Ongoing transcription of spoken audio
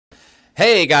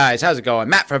Hey guys, how's it going?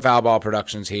 Matt from Foul Ball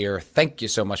Productions here. Thank you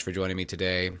so much for joining me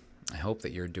today. I hope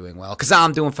that you're doing well, because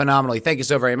I'm doing phenomenally. Thank you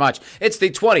so very much. It's the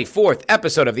 24th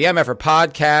episode of the MFer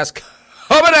podcast,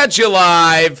 coming at you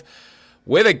live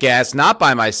with a guest, not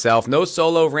by myself. No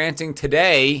solo ranting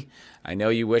today. I know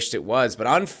you wished it was,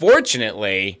 but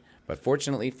fortunately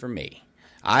for me,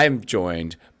 I'm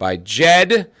joined by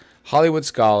Jed, Hollywood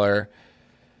scholar.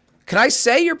 Can I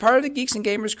say you're part of the Geeks and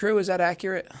Gamers crew? Is that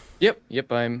accurate?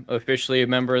 Yep. I'm officially a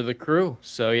member of the crew.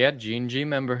 So yeah, G&G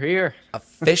member here.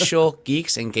 Official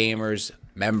Geeks and Gamers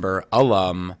member,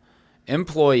 alum,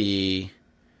 employee,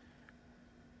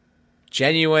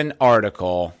 genuine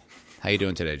article. How you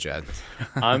doing today, Jed?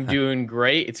 I'm doing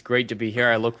great. It's great to be here.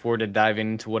 I look forward to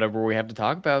diving into whatever we have to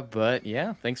talk about. But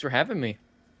yeah, thanks for having me.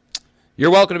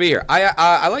 You're welcome to be here.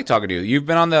 I like talking to you. You've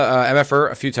been on the MFer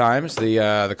a few times,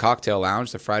 the Cocktail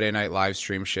Lounge, the Friday night live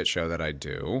stream shit show that I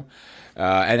do.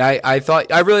 And I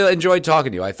thought I really enjoyed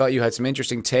talking to you. I thought you had some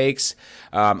interesting takes.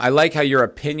 I like how you're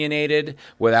opinionated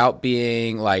without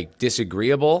being like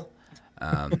disagreeable.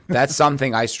 That's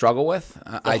something I struggle with.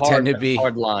 I tend to be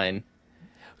hard line.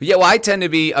 Yeah, well, I tend to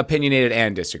be opinionated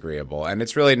and disagreeable, and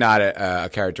it's really not a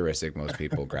characteristic most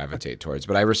people gravitate towards.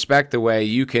 But I respect the way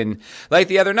you can, like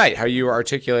the other night, how you were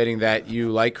articulating that you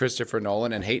like Christopher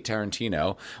Nolan and hate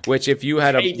Tarantino, which if you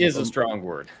had hate is a strong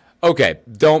word. Okay,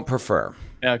 don't prefer.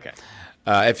 Okay.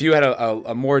 If you had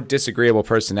a more disagreeable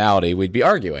personality, we'd be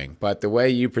arguing. But the way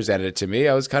you presented it to me,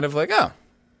 I was kind of like, oh,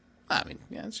 I mean,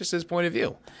 yeah, it's just his point of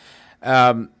view.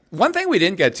 One thing we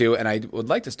didn't get to, and I would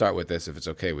like to start with this if it's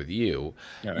okay with you.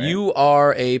 All right. You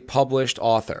are a published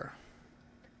author.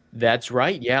 That's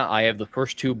right. Yeah, I have the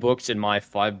first two books in my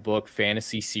 5-book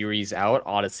fantasy series out,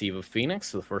 Odyssey of a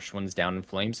Phoenix. So the first one's Down in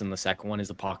Flames, and the second one is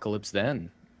Apocalypse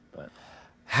Then. But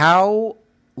how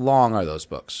long are those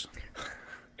books?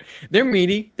 They're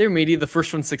meaty. The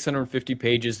first one's 650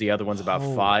 pages. The other one's about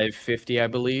 550, I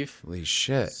believe. Holy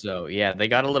shit. So, yeah, they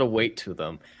got a little weight to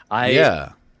them.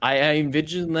 I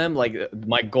envision them like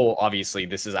my goal. Obviously,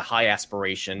 this is a high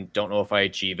aspiration. Don't know if I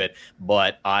achieve it,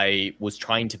 but I was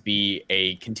trying to be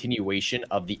a continuation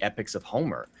of the epics of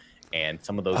Homer. And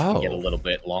some of those can get a little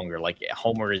bit longer. Like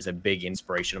Homer is a big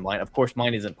inspiration of mine. Of course,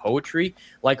 mine isn't poetry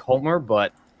like Homer,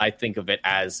 but I think of it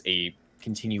as a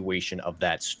continuation of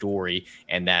that story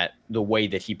and that the way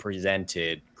that he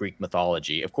presented Greek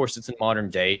mythology. Of course, it's in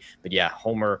modern day, but yeah,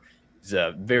 Homer is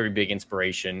a very big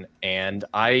inspiration, and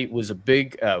I was a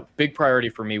big priority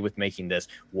for me with making this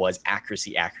was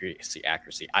accuracy.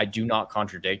 I do not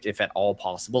contradict, if at all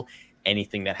possible,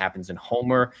 anything that happens in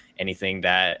Homer, anything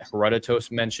that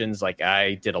Herodotus mentions. Like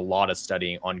I did a lot of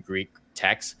studying on Greek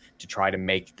texts to try to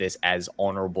make this as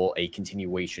honorable a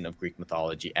continuation of Greek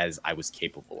mythology as I was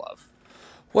capable of.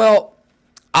 Well,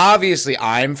 obviously,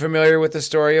 I'm familiar with the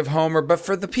story of Homer, but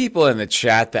for the people in the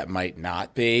chat that might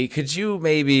not be, could you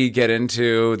maybe get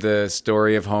into the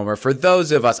story of Homer? For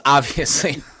those of us,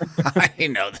 obviously, I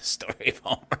know the story of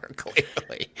Homer,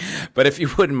 clearly. But if you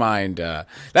wouldn't mind,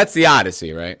 that's the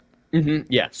Odyssey, right? Mm-hmm.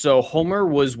 Yeah, so Homer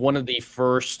was one of the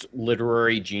first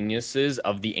literary geniuses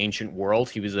of the ancient world.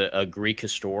 He was a Greek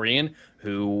historian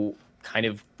who kind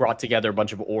of brought together a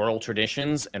bunch of oral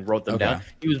traditions and wrote them down.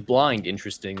 He was blind,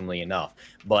 interestingly enough,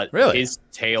 but his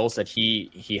tales that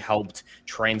he helped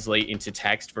translate into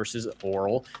text versus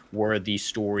oral were the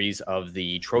stories of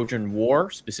the Trojan War,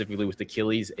 specifically with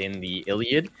Achilles in the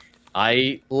Iliad.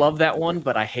 I love that one,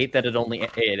 but I hate that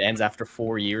it ends after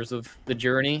 4 years of the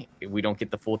journey. We don't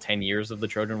get the full 10 years of the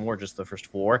Trojan War, just the first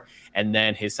 4. And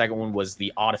then his second one was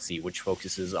the Odyssey, which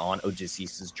focuses on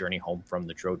Odysseus' journey home from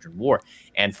the Trojan War.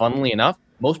 And funnily enough,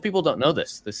 most people don't know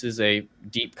this. This is a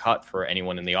deep cut for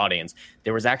anyone in the audience.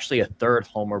 There was actually a third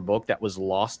Homer book that was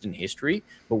lost in history,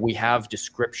 but we have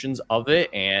descriptions of it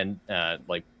and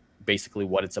basically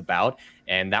what it's about,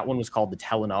 and that one was called the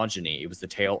Telenogeny. It was the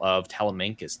tale of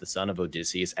Telemachus, the son of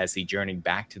Odysseus, as he journeyed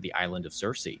back to the island of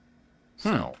Circe.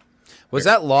 So, was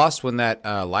that lost when that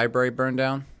library burned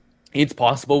down? It's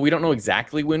possible. We don't know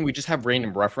exactly when. We just have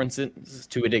random references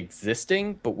to it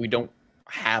existing, but we don't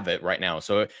have it right now.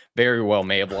 So it very well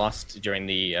may have lost during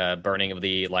the burning of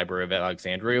the Library of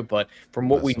Alexandria. But from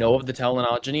what we know of the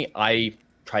Telenogeny, I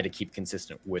try to keep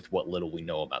consistent with what little we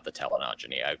know about the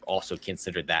Telenogeny. I've also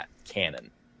considered that canon.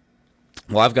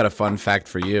 Well, I've got a fun fact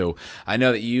for you. I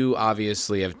know that you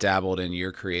obviously have dabbled in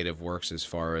your creative works as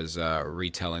far as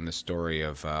retelling the story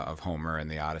of Homer and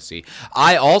the Odyssey.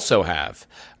 I also have.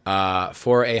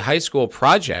 For a high school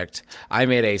project, I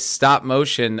made a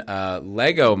stop-motion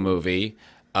Lego movie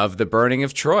of the burning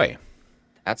of Troy.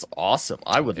 That's awesome.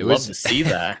 I would It love was to see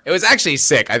that. it was actually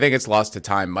sick. I think it's lost to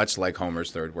time, much like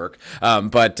Homer's third work.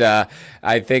 But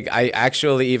I think I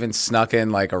actually even snuck in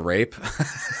like a rape.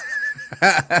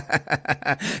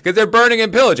 Because they're burning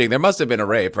and pillaging. There must have been a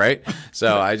rape, right?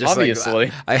 So I just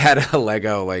Obviously. I had a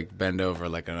Lego like bend over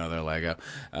like another Lego.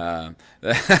 I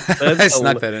That's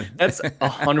snuck that in. that's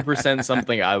 100%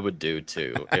 something I would do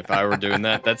too if I were doing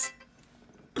that. That's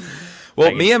Well,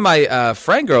 I me guess, and my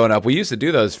friend growing up, we used to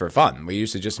do those for fun. We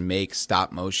used to just make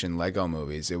stop motion Lego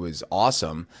movies. It was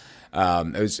awesome.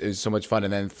 It was so much fun.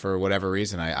 And then for whatever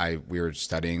reason, we were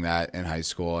studying that in high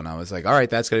school, and I was like, all right,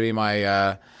 that's going to be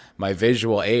my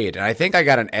visual aid. And I think I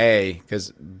got an A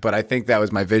but I think that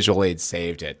was my visual aid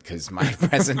saved it because my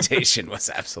presentation was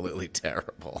absolutely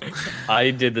terrible. I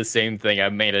did the same thing. I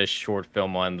made a short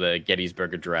film on the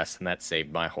Gettysburg Address, and that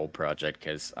saved my whole project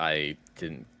because I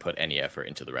didn't put any effort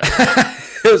into the rest of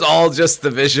it. It was all just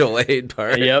the visual aid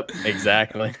part. Yep,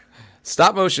 exactly.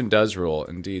 Stop motion does rule,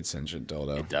 indeed, Sentient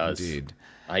Dildo. It does. Indeed.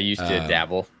 I used to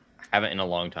dabble. Haven't in a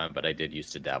long time, but I did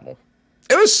used to dabble.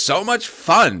 It was so much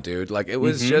fun, dude. Like, it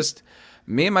was just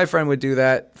me and my friend would do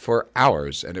that for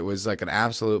hours, and it was like an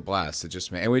absolute blast. It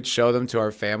just and we'd show them to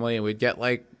our family, and we'd get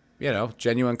like,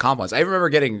 genuine compliments. I remember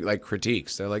getting like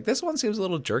critiques. They're like, "This one seems a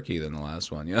little jerky than the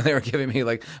last one." They were giving me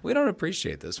like, "We don't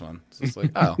appreciate this one." It's just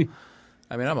like, oh,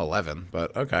 I mean, I'm 11,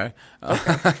 but okay.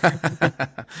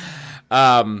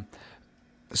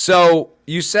 So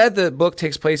you said the book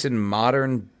takes place in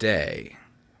modern day.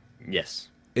 Yes.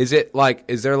 Is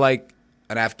there like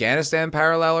an Afghanistan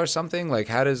parallel or something? Like,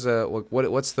 how does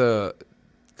what's the,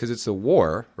 because it's the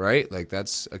war, right? Like,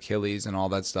 that's Achilles and all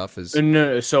that stuff is.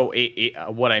 No. So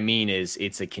what I mean is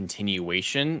it's a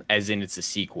continuation, as in it's a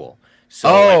sequel.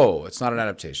 So It's not an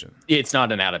adaptation. it's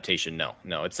not an adaptation. No,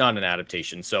 it's not an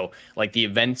adaptation. So like the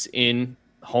events in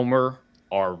Homer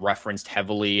are referenced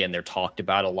heavily and they're talked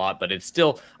about a lot, but it's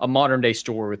still a modern day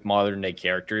story with modern day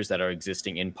characters that are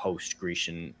existing in post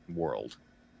Grecian world.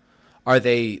 Are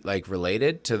they like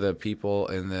related to the people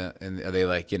are they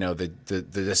like, the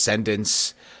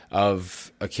descendants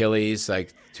of Achilles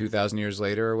like 2,000 years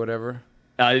later or whatever?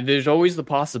 There's always the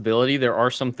possibility. There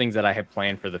are some things that I have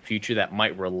planned for the future that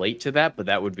might relate to that, but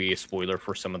that would be a spoiler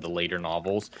for some of the later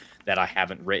novels that I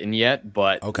haven't written yet.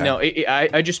 But Okay. no,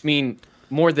 I just mean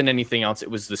more than anything else, it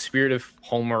was the spirit of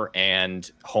Homer, and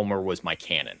Homer was my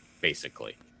canon,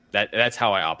 basically. That's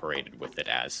how I operated with it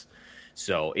as.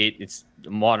 So it's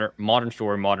modern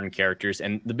story, modern characters.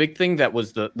 And the big thing that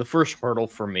was the first hurdle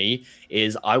for me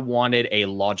is I wanted a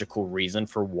logical reason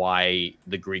for why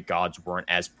the Greek gods weren't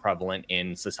as prevalent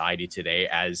in society today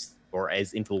as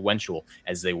influential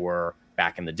as they were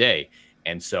back in the day.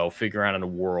 And so figuring out a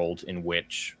world in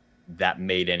which that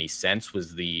made any sense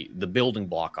was the building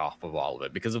block off of all of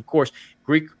it. Because, of course,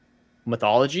 Greek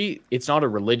mythology, it's not a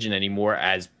religion anymore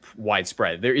as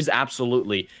widespread. There is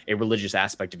absolutely a religious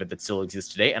aspect of it that still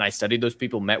exists today, and I studied those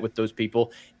people, met with those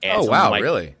people. And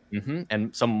Really?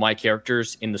 And some of my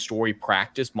characters in the story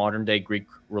practice modern day Greek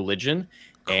religion.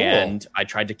 Cool. And I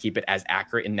tried to keep it as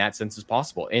accurate in that sense as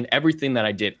possible. In everything that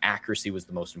I did, accuracy was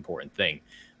the most important thing.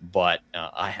 But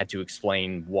I had to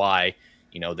explain why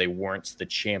they weren't the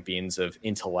champions of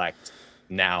intellect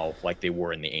now like they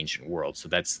were in the ancient world. So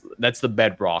that's the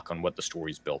bedrock on what the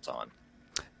story's built on.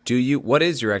 What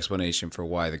is your explanation for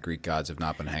why the Greek gods have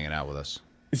not been hanging out with us?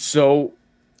 So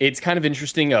it's kind of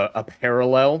interesting. A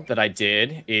parallel that I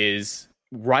did is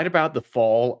right about the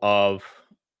fall of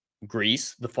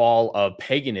Greece, the fall of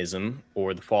paganism,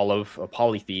 or the fall of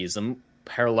polytheism,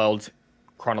 paralleled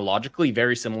chronologically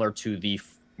very similar to the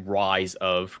rise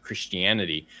of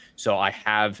Christianity. So I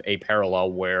have a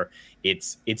parallel where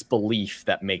it's belief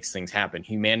that makes things happen.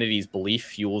 Humanity's belief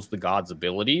fuels the gods'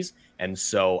 abilities. And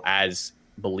so as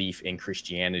belief in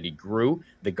Christianity grew,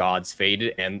 the gods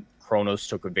faded, and Kronos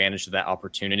took advantage of that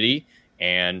opportunity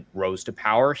and rose to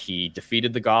power. He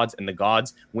defeated the gods, and the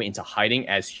gods went into hiding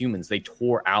as humans. They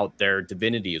tore out their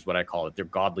divinity, is what I call it, their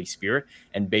godly spirit,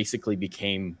 and basically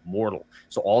became mortal.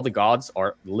 So all the gods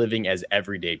are living as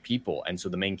everyday people. And so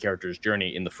the main character's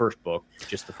journey in the first book,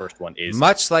 just the first one, is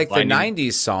much like the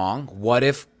 90s song, What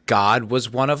If God Was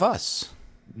One of Us?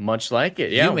 Much like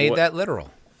it, yeah. You made that literal.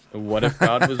 What if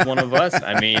God was one of us?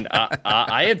 I mean,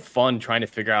 I had fun trying to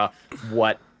figure out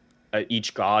what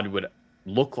each god would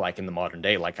look like in the modern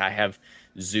day. Like, I have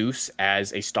Zeus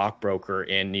as a stockbroker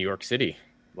in New York City,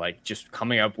 like just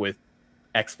coming up with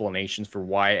explanations for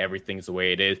why everything's the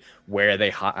way it is, where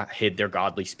they hid their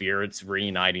godly spirits,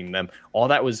 reuniting them. All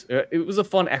that was it was a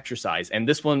fun exercise. And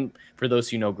this one, for those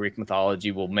who know Greek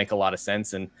mythology, will make a lot of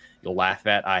sense, and you'll laugh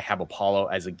at. I have Apollo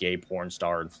as a gay porn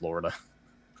star in Florida.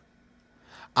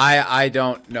 I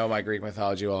don't know my Greek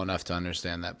mythology well enough to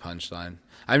understand that punchline.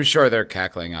 I'm sure they're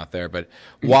cackling out there, but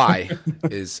why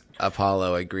is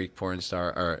Apollo a Greek porn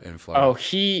star or in Florida? Oh,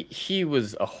 he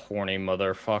was a horny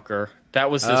motherfucker. That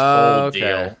was his whole Okay.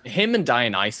 deal. Him and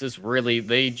Dionysus really,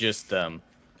 they just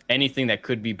anything that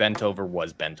could be bent over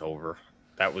was bent over.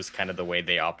 That was kind of the way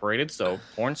they operated. So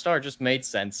porn star just made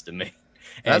sense to me.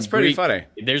 That's And pretty Greek, funny.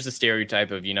 there's a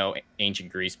stereotype of,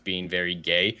 ancient Greece being very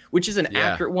gay, which is an Yeah.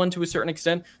 accurate one to a certain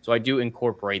extent. So I do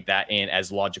incorporate that in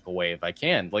as logical way if I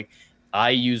can. Like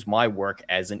I use my work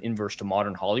as an inverse to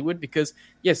modern Hollywood because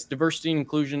yes, diversity and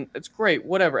inclusion, it's great,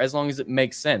 whatever, as long as it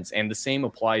makes sense. And the same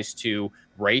applies to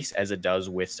race as it does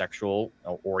with sexual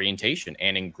orientation.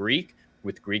 And in Greek,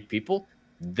 with Greek people,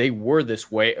 they were this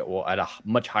way, well, at a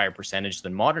much higher percentage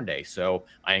than modern day. So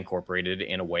I incorporated it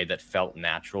in a way that felt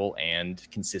natural and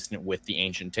consistent with the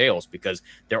ancient tales because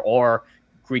there are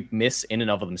Greek myths in and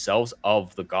of themselves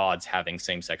of the gods having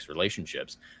same-sex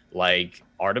relationships. Like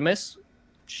Artemis,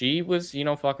 she was,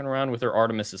 fucking around with her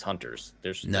Artemis's hunters.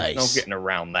 There's no Nice. getting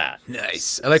around that.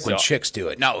 Nice. I like when So- chicks do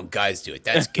it, not when guys do it.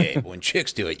 That's gay. But when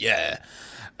chicks do it, yeah.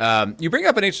 You bring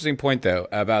up an interesting point though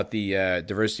about the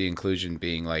diversity inclusion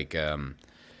being like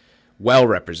well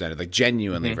represented, like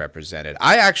genuinely represented.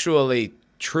 I actually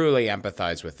truly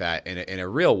empathize with that in a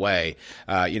real way.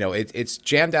 It's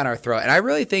jammed down our throat. And I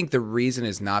really think the reason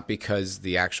is not because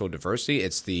the actual diversity,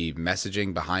 it's the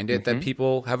messaging behind it that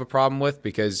people have a problem with.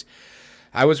 Because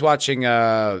I was watching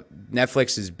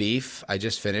Netflix's Beef. I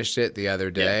just finished it the other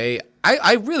day. Yeah.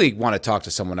 I really want to talk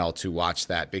to someone else who watched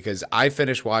that because I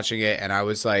finished watching it and I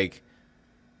was like,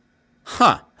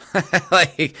 huh.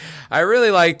 Like, I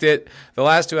really liked it. The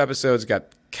last two episodes got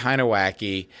kind of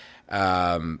wacky.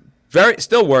 Very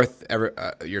still worth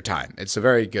your time. It's a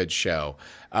very good show.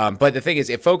 But the thing is,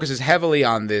 it focuses heavily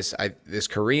on this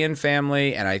Korean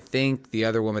family, and I think the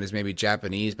other woman is maybe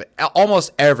Japanese, but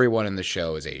almost everyone in the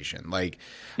show is Asian. Like,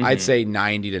 I'd say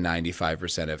 90 to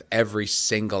 95% of every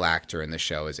single actor in the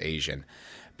show is Asian.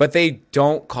 But they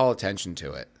don't call attention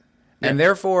to it. Yeah. And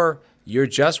therefore, you're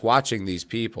just watching these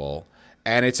people,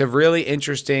 and it's a really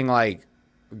interesting, like,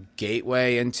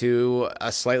 gateway into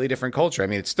a slightly different culture. I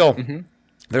mean, it's still...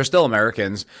 They're still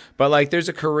Americans, but like there's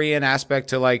a Korean aspect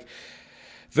to like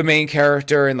the main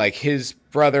character and like his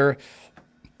brother,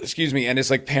 and his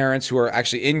like parents who are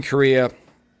actually in Korea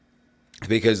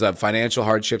because of financial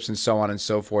hardships and so on and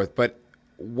so forth. But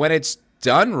when it's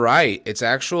done right, it's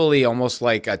actually almost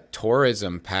like a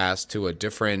tourism pass to a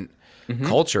different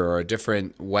culture or a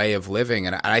different way of living.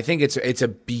 And I think it's a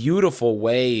beautiful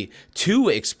way to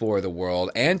explore the world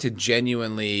and to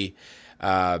genuinely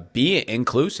be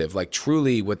inclusive, like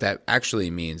truly what that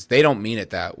actually means. They don't mean it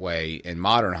that way in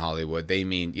modern Hollywood. They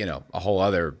mean, a whole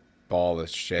other ball of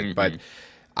shit. But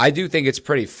I do think it's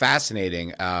pretty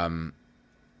fascinating.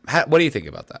 What do you think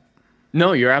about that?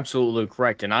 No, you're absolutely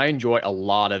correct. And I enjoy a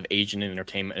lot of Asian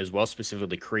entertainment as well,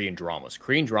 specifically Korean dramas.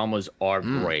 Korean dramas are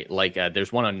great. Like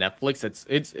there's one on Netflix.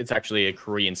 It's actually a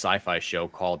Korean sci-fi show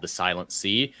called The Silent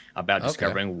Sea about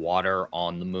discovering water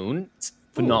on the moon. It's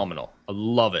phenomenal. I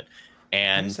love it.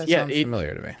 And that yeah, sounds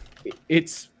familiar to me.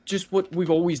 It's just what we've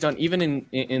always done. Even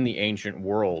in the ancient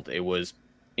world, it was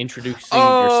introducing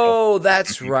Oh, yourself.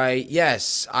 that's right.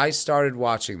 Yes, I started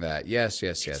watching that. Yes,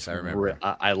 I remember.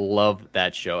 I love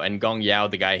that show. And Gong Yao,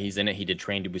 the guy he's in it, he did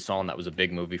Train to Busan. That was a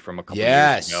big movie from a couple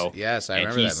years ago. Yes, I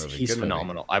remember that movie. He's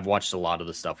phenomenal. I've watched a lot of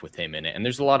the stuff with him in it, and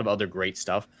there's a lot of other great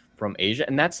stuff from Asia,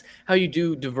 and that's how you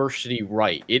do diversity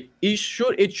right. It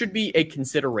should be a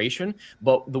consideration,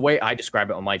 but the way I describe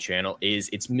it on my channel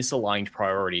is it's misaligned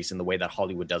priorities in the way that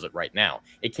Hollywood does it right now.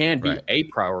 It can be a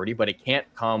priority, but it can't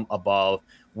come above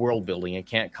world building. It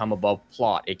can't come above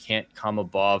plot. It can't come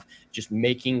above just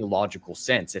making logical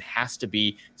sense. It has to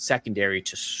be secondary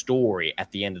to story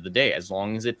at the end of the day, as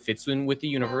long as it fits in with the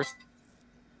universe.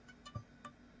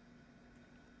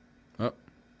 Oh,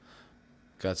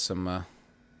 got some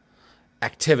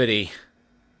activity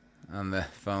on the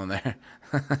phone there.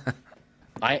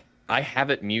 I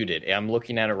have it muted. I'm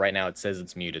looking at it right now. It says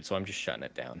it's muted, so I'm just shutting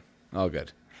it down. Oh,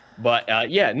 good. But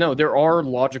there are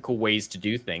logical ways to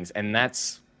do things, and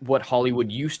that's what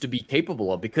Hollywood used to be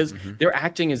capable of, because they're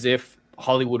acting as if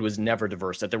Hollywood was never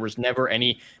diverse, that there was never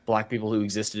any black people who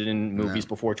existed in movies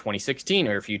before 2016.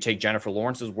 Or if you take Jennifer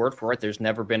Lawrence's word for it, there's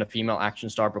never been a female action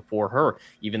star before her,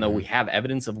 even though we have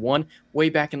evidence of one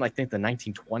way back in, like, I think the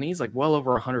 1920s, like well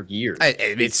over 100 years.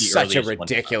 It's such a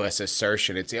ridiculous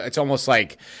assertion. It's almost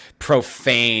like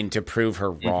profane to prove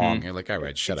her wrong. You're like, all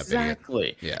right, shut up, idiot.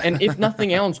 Exactly. Yeah. And if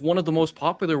nothing else, one of the most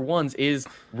popular ones is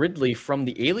Ridley from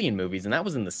the Alien movies, and that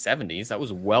was in the 70s. That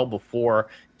was well before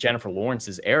Jennifer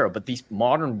Lawrence's era. But these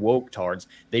modern woke tards,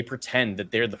 they pretend that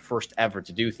they're the first ever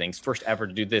to do things, first ever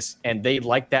to do this, and they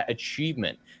like that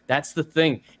achievement. That's the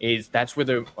thing, is that's where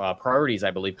the priorities,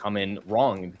 I believe, come in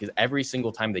wrong, because every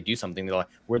single time they do something, they're like,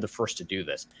 we're the first to do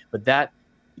this. But that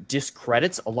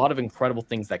discredits a lot of incredible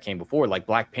things that came before, like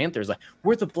Black Panther's like,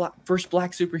 we're the first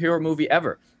black superhero movie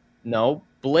ever. No,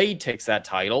 Blade takes that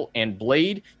title, and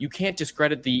Blade, you can't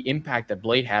discredit the impact that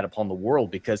Blade had upon the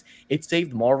world, because it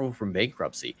saved Marvel from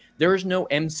bankruptcy. There is no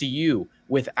MCU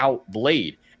without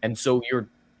Blade, and so you're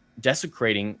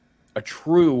desecrating a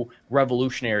true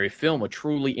revolutionary film, a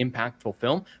truly impactful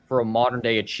film, for a modern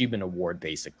day achievement award,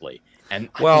 basically. And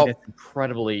I think that's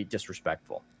incredibly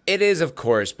disrespectful. It is, of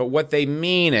course, but what they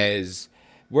mean is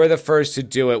we're the first to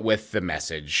do it with the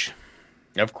message.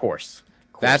 Of course.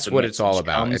 That's what it's all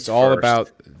about. It's all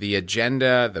about the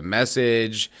agenda, the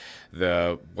message,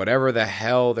 the whatever the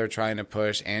hell they're trying to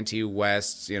push,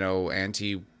 anti-West,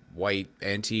 anti-white,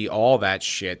 all that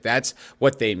shit. That's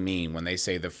what they mean when they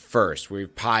say the first.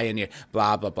 We've pioneered,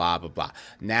 blah, blah, blah, blah, blah.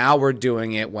 Now we're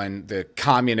doing it when the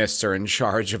communists are in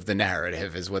charge of the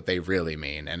narrative is what they really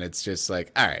mean. And it's just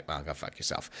like, all right, well, go fuck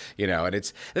yourself. And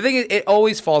it's the thing is, it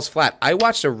always falls flat. I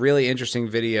watched a really interesting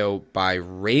video by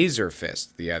Razor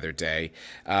Fist the other day,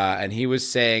 and he was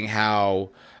saying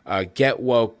how get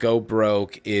woke, go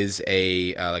broke is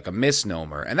a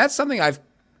misnomer. And that's something I've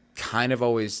kind of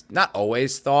not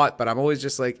always thought, but I'm always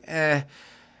just like,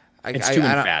 it's too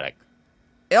emphatic.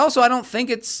 Also, I don't think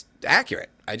it's accurate.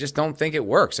 I just don't think it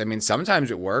works. I mean,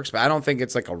 sometimes it works, but I don't think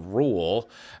it's like a rule.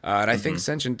 And I think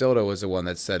Sentient Dildo was the one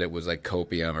that said it was like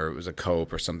copium, or it was a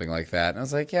cope or something like that. And I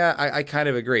was like, yeah, I kind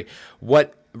of agree.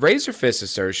 What Razor Fist's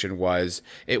assertion was,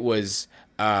 it was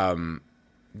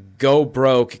go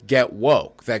broke, get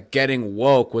woke. That getting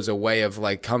woke was a way of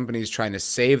like companies trying to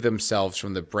save themselves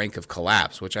from the brink of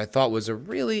collapse, which I thought was a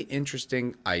really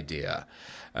interesting idea.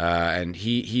 And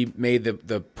he made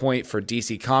the point for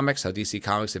DC Comics, how DC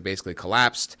Comics had basically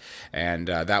collapsed, and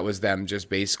that was them just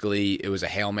basically, it was a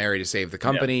Hail Mary to save the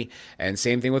company. Yep. And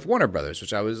same thing with Warner Brothers,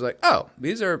 which I was like, oh,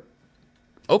 these are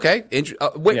okay.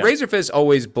 Razor Fist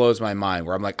always blows my mind,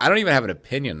 where I'm like, I don't even have an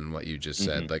opinion on what you just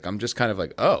said. Like, I'm just kind of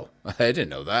like, oh, I didn't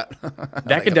know that.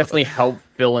 That could definitely help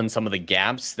fill in some of the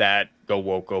gaps that Go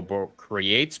Woke, Go Broke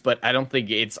creates, but I don't think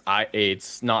it's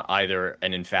not either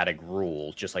an emphatic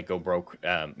rule, just like Go Woke,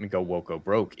 Go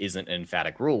Broke isn't an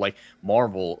emphatic rule. Like,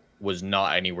 Marvel was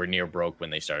not anywhere near broke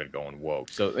when they started going woke.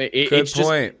 So it's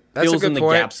just fills in the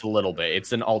gaps a little bit.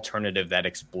 It's an alternative that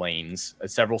explains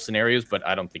several scenarios, but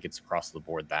I don't think it's across the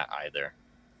board that either.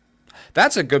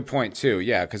 That's a good point too.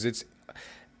 Yeah, because it's,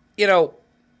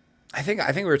 I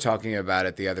think we were talking about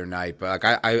it the other night, but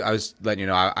like I was letting you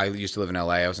know, I used to live in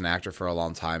LA. I was an actor for a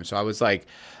long time, so I was like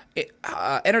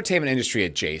entertainment industry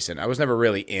adjacent. I was never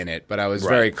really in it, but I was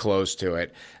very close to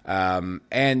it. And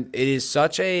it is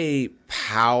such a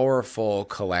powerful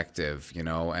collective,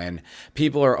 and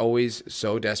people are always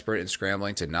so desperate and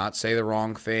scrambling to not say the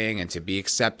wrong thing and to be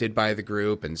accepted by the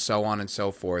group and so on and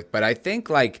so forth. But I think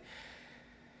like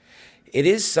it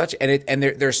is such, and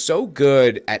they're so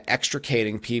good at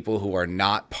extricating people who are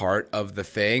not part of the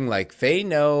thing. Like, they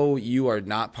know you are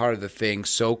not part of the thing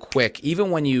so quick,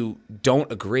 even when you don't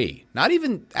agree, not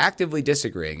even actively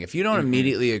disagreeing. If you don't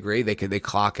immediately agree, they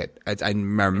clock it. I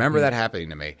remember that happening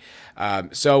to me.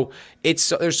 So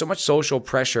there's so much social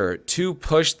pressure to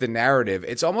push the narrative.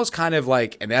 It's almost kind of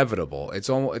like inevitable. It's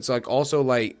like also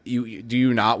like, do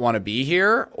you not want to be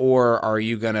here, or are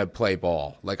you gonna play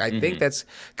ball? Like, I think that's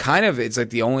kind of, it's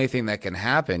like the only thing that can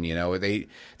happen. They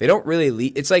don't really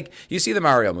it's like, you see the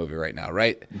Mario movie right now,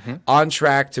 right? On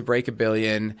track to break $1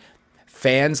 billion.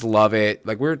 Fans love it.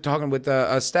 Like, we were talking with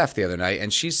Steph the other night,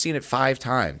 and she's seen it 5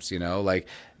 times. Like,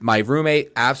 my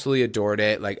roommate absolutely adored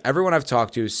it. Like, everyone I've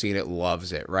talked to who's seen it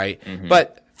loves it, right?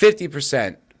 But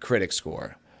 50% critic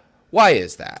score. Why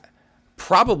is that?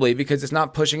 Probably because it's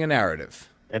not pushing a narrative.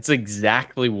 That's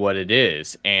exactly what it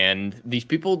is. And these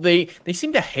people, they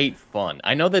seem to hate fun.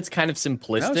 I know that's kind of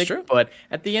simplistic, but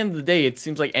at the end of the day, it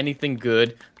seems like anything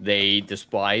good they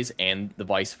despise, and the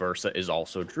vice versa is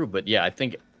also true. But yeah, I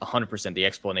think 100% the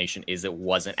explanation is it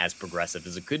wasn't as progressive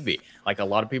as it could be. Like, a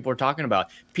lot of people are talking about,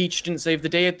 Peach didn't save the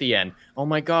day at the end. Oh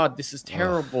my God, this is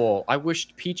terrible. I wish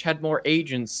Peach had more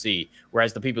agency.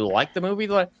 Whereas the people who like the movie,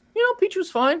 they're like, Peach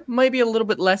was fine. Maybe a little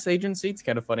bit less agency. It's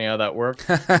kind of funny how that works.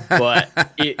 But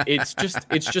it's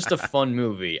just a fun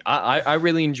movie. I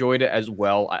really enjoyed it as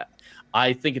well.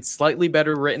 I think it's slightly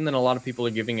better written than a lot of people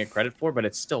are giving it credit for, but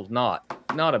it's still not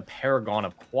a paragon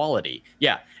of quality.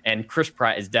 Yeah, and Chris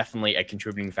Pratt is definitely a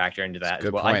contributing factor into that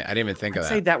as well. Good point. I didn't even think of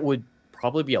that. I'd say that would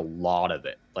probably be a lot of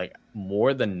it. Like,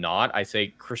 more than not, I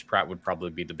say Chris Pratt would probably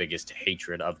be the biggest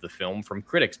hatred of the film from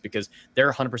critics, because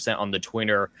they're 100% on the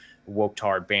Twitter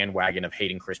woke-tard bandwagon of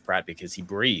hating Chris Pratt because he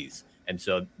breathes. And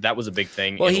so that was a big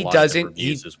thing in a lot of the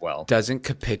reviews as well. Doesn't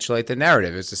capitulate the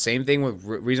narrative. It's the same thing with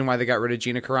reason why they got rid of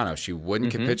Gina Carano. She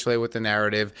wouldn't capitulate with the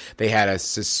narrative. They had a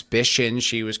suspicion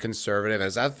she was conservative.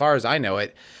 As far as I know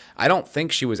it, I don't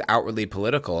think she was outwardly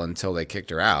political until they kicked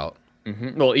her out.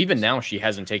 Well, even now she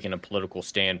hasn't taken a political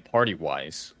stand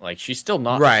party-wise. Like, she's still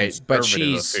not right, but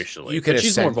she's officially.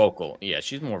 She's more vocal. Yeah,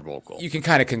 she's more vocal. You can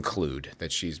kind of conclude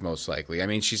that she's most likely. I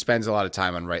mean, she spends a lot of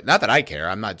time on Not that I care.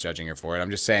 I'm not judging her for it. I'm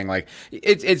just saying, like,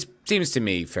 it seems to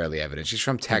me fairly evident. She's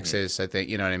from Texas, I think.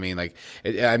 You know what I mean? Like,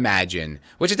 I imagine,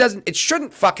 which it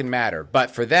shouldn't fucking matter, but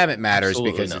for them it matters.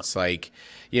 Absolutely because it's like,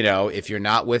 you know, if you're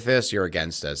not with us, you're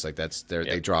against us. Like,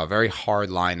 they draw a very hard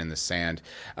line in the sand.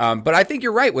 But I think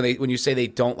you're right when you say they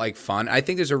don't like fun. I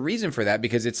think there's a reason for that,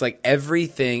 because it's like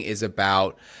everything is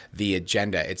about the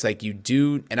agenda. It's like you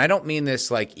do, and I don't mean this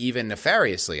like even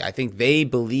nefariously. I think they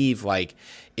believe like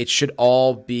it should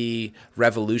all be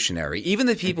revolutionary. Even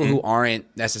the people who aren't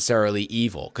necessarily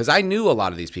evil, because I knew a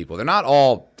lot of these people. They're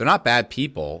not bad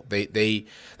people. They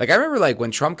like, I remember like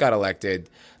when Trump got elected,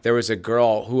 there was a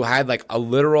girl who had like a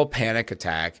literal panic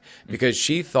attack because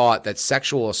she thought that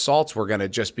sexual assaults were going to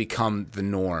just become the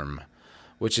norm,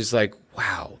 which is like,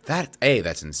 wow,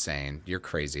 that's insane. You're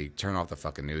crazy. Turn off the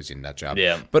fucking news, you nut job.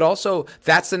 Yeah. But also,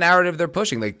 that's the narrative they're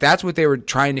pushing. Like, that's what they were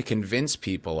trying to convince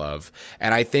people of.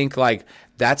 And I think like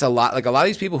that's a lot of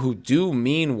these people who do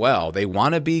mean well. They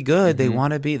want to be good. They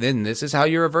want to be, then this is how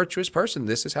you're a virtuous person.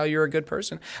 This is how you're a good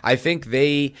person. I think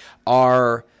they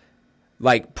are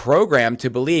like programmed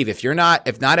to believe if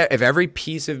every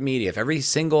piece of media, if every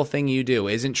single thing you do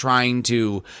isn't trying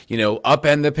to, you know,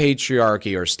 upend the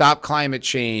patriarchy or stop climate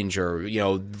change or, you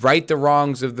know, right the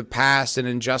wrongs of the past and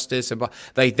injustice, and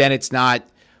like, then it's not,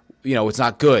 you know, it's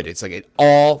not good. It's like it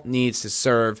all needs to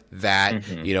serve that,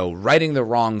 you know, righting the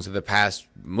wrongs of the past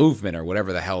movement or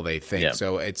whatever the hell they think. Yeah.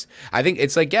 So I think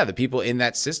it's like, yeah, the people in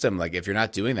that system, like if you're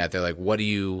not doing that, they're like, what are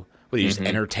you just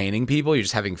entertaining people? You're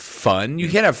just having fun? You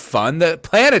can't have fun. The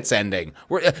planet's ending.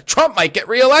 Trump might get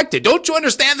reelected. Don't you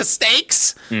understand the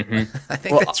stakes? I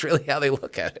think that's really how they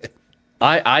look at it.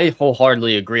 I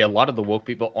wholeheartedly agree. A lot of the woke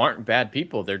people aren't bad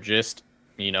people. They're just,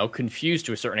 you know, confused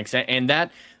to a certain extent. And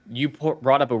that you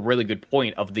brought up a really good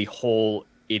point of the whole,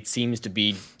 it seems to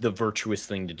be the virtuous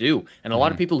thing to do. And a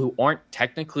lot of people who aren't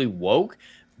technically woke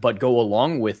but go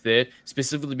along with it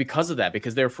specifically because of that,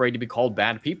 because they're afraid to be called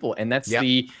bad people. And that's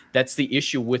the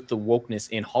issue with the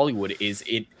wokeness in Hollywood, is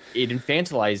it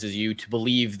infantilizes you to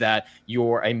believe that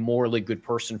you're a morally good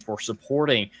person for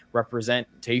supporting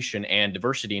representation and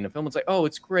diversity in a film. It's like, oh,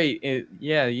 it's great.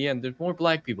 There's more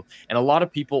black people. And a lot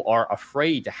of people are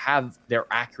afraid to have their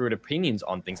accurate opinions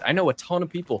on things. I know a ton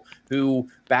of people who,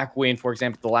 back when, for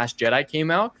example, The Last Jedi came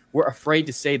out, were afraid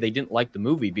to say they didn't like the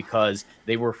movie because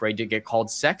they were afraid to get called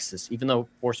sexist, even though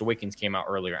Force Awakens came out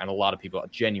earlier, and a lot of people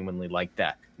genuinely like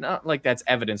that. Not like that's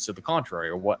evidence to the contrary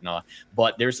or whatnot,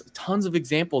 but there's tons of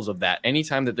examples of that.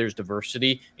 Anytime that there's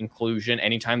diversity, inclusion,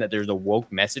 anytime that there's a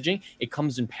woke messaging, it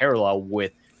comes in parallel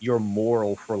with your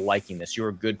moral for liking this. You're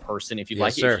a good person if you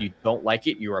like it. If you don't like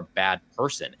it, you're a bad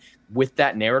person. With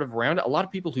that narrative around it, a lot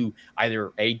of people who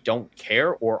either don't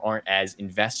care or aren't as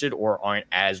invested or aren't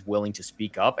as willing to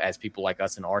speak up as people like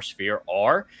us in our sphere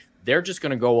are, they're just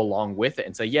going to go along with it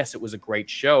and say, yes, it was a great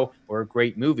show or a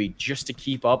great movie, just to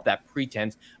keep up that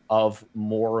pretense of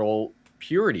moral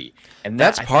purity. And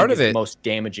that's part of it. The most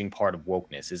damaging part of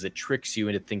wokeness is it tricks you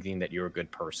into thinking that you're a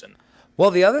good person. Well,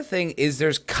 the other thing is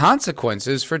there's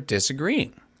consequences for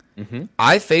disagreeing.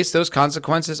 I face those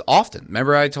consequences often.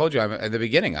 Remember, I told you at the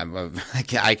beginning,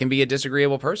 I can be a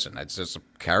disagreeable person. It's just a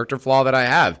character flaw that I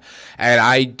have. And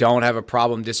I don't have a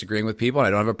problem disagreeing with people. And I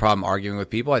don't have a problem arguing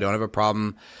with people. I don't have a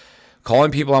problem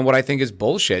calling people on what I think is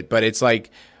bullshit. But it's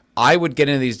like, I would get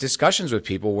into these discussions with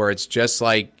people where it's just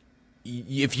like,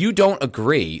 if you don't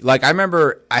agree, like I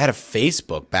remember I had a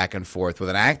Facebook back and forth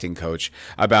with an acting coach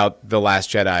about The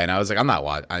Last Jedi, and I was like, I'm not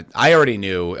watching. I already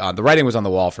knew the writing was on the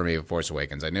wall for me with Force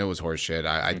Awakens. I knew it was horseshit.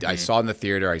 I saw it in the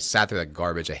theater. I sat there like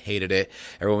garbage. I hated it.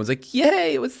 Everyone was like,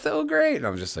 yay, it was so great. And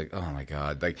I was just like, oh my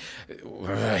God, like,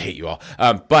 I hate you all.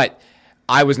 But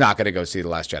I was not going to go see The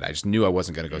Last Jedi. I just knew I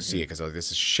wasn't going to go see it because I was like,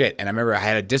 this is shit. And I remember I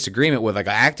had a disagreement with like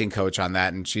an acting coach on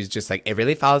that, and she's just like, it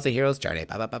really follows the hero's journey,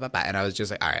 blah, blah, blah, blah, blah. And I was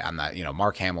just like, all right, I'm not,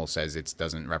 Mark Hamill says it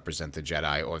doesn't represent the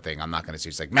Jedi or thing. I'm not going to see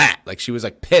it. She's like, Matt, like she was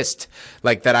like pissed,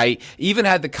 like that I even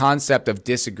had the concept of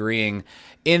disagreeing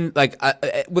in like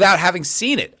without having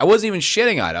seen it. I wasn't even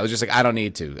shitting on it. I was just like, I don't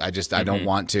need to. I don't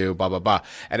want to. Blah blah blah.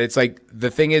 And it's like the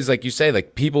thing is, like you say,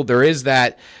 like people, there is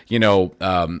that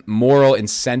moral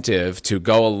incentive to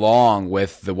go along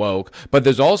with the woke, but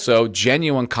there's also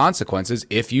genuine consequences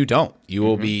if you don't. You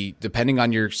will be, depending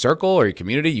on your circle or your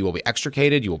community, you will be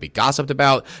extricated, you will be gossiped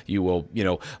about, you will,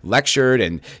 lectured,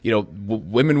 and,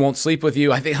 women won't sleep with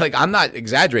you. I think, like, I'm not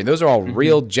exaggerating. Those are all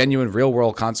real, genuine, real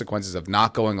world consequences of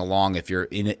not going along if you're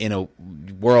in a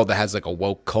world that has like a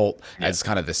woke cult as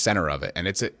kind of the center of it. And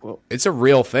it's a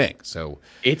real thing. So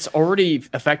it's already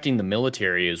affecting the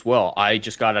military as well. I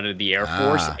just got out of the Air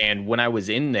Force, and when I was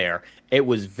in there, it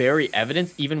was very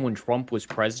evident. Even when Trump was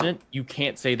president, you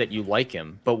can't say that you like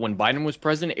him. But when Biden was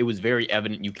president, it was very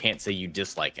evident you can't say you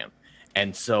dislike him.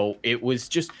 And so it was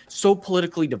just so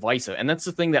politically divisive. And that's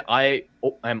the thing that I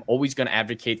am always going to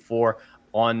advocate for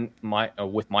on my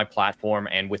with my platform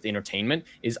and with entertainment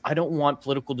is I don't want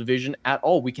political division at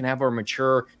all. We can have our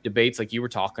mature debates like you were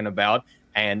talking about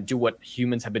and do what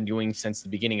humans have been doing since the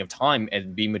beginning of time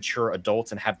and be mature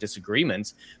adults and have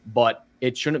disagreements. But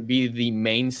it shouldn't be the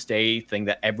mainstay thing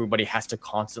that everybody has to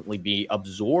constantly be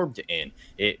absorbed in.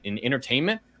 In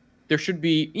entertainment, there should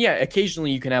be,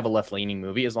 occasionally you can have a left-leaning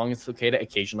movie as long as it's okay to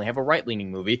occasionally have a right-leaning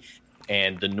movie.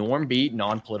 And the norm be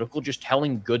non-political, just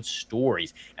telling good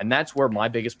stories. And that's where my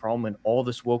biggest problem in all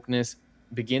this wokeness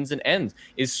begins and ends,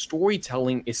 is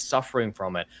storytelling is suffering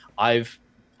from it.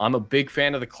 I'm a big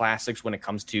fan of the classics when it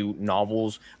comes to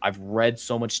novels. I've read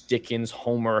so much Dickens,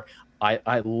 Homer.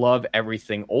 I love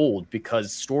everything old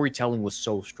because storytelling was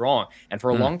so strong. And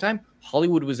for a long time,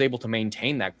 Hollywood was able to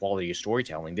maintain that quality of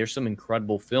storytelling. There's some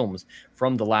incredible films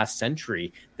from the last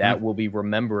century that will be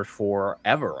remembered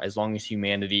forever, as long as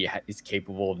humanity is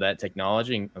capable of that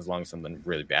technology, and as long as something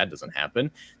really bad doesn't happen,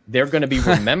 they're going to be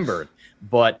remembered.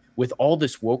 But with all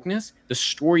this wokeness, the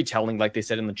storytelling, like they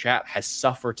said in the chat, has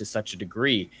suffered to such a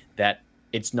degree that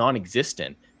it's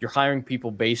non-existent. You're hiring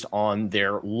people based on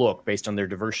their look, based on their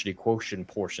diversity quotient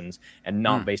portions, and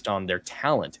not based on their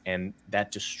talent. And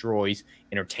that destroys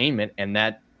entertainment, and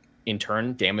that in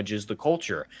turn damages the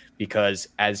culture. Because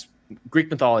as Greek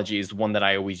mythology is the one that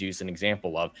I always use an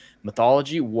example of.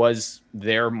 Mythology was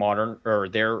their modern or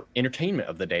their entertainment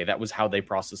of the day. That was how they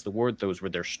processed the word. Those were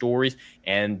their stories,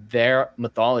 and their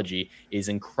mythology is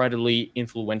incredibly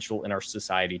influential in our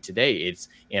society today. It's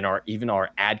in even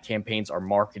our ad campaigns, our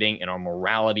marketing, and our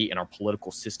morality, and our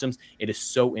political systems. It is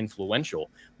so influential.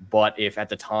 But if at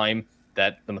the time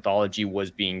that the mythology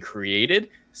was being created,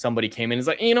 somebody came in and is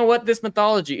like, you know what, this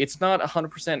mythology, it's not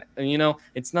 100%,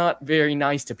 it's not very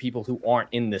nice to people who aren't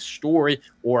in this story.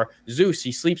 Or Zeus,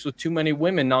 he sleeps with too many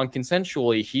women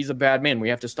non-consensually, he's a bad man, we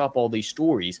have to stop all these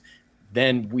stories.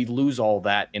 Then we lose all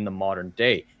that in the modern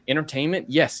day. Entertainment,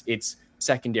 yes, it's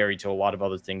secondary to a lot of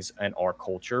other things in our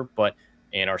culture, but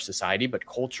in our society, but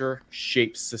culture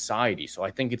shapes society. So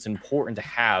I think it's important to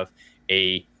have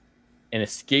an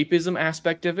escapism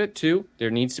aspect of it too. There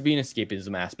needs to be an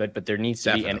escapism aspect, but there needs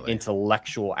to be an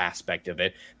intellectual aspect of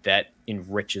it that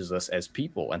enriches us as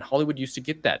people. And Hollywood used to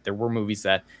get that. There were movies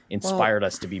that inspired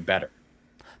us to be better.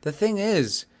 The thing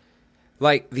is,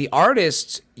 like, the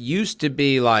artists used to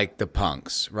be like the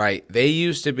punks, right? They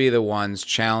used to be the ones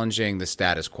challenging the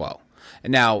status quo.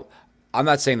 And now, I'm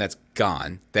not saying that's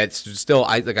gone. That's still,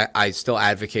 I still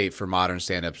advocate for modern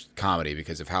stand-up comedy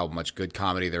because of how much good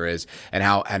comedy there is, and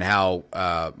how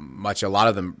much a lot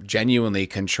of them genuinely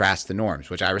contrast the norms,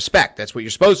 which I respect. That's what you're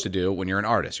supposed to do when you're an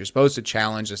artist. You're supposed to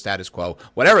challenge the status quo,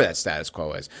 whatever that status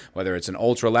quo is, whether it's an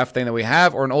ultra-left thing that we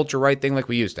have or an ultra-right thing like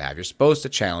we used to have. You're supposed to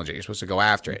challenge it. You're supposed to go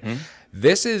after it.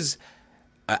 This is,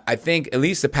 I think, at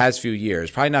least the past few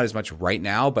years, probably not as much right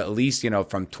now, but at least,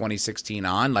 from 2016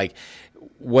 on, like,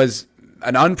 was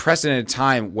an unprecedented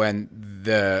time when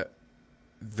the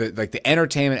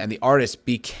entertainment and the artists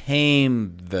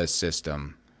became the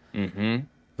system.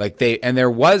 Like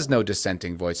there was no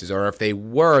dissenting voices, or if they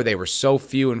were so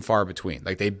few and far between.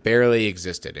 Like, they barely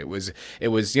existed. It was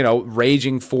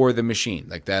raging for the machine,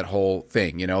 like that whole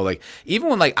thing. Like, even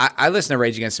when, like, I listen to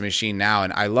Rage Against the Machine now,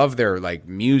 and I love their, like,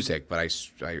 music, but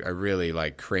I really,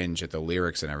 like, cringe at the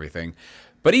lyrics and everything.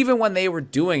 But even when they were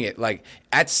doing it, like,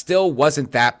 it still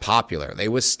wasn't that popular. They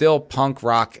was still punk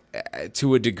rock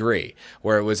to a degree,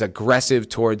 where it was aggressive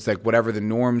towards, like, whatever the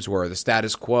norms were, the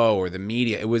status quo or the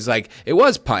media. It was like, it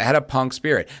was punk. It had a punk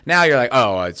spirit. Now you're like,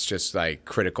 oh, it's just like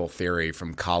critical theory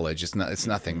from college. It's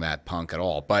nothing that punk at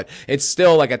all. But it's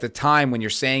still, like, at the time when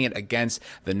you're saying it against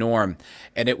the norm,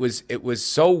 and it was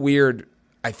so weird,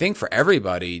 I think, for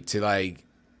everybody to, like,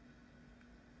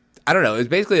 I don't know. It was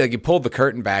basically like you pulled the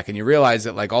curtain back and you realize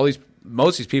that, like, most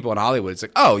of these people in Hollywood, it's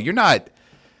like, oh, you're not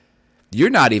you're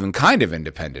not even kind of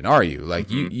independent, are you? Like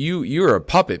you're a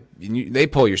puppet. They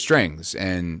pull your strings,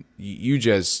 and you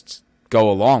just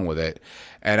go along with it.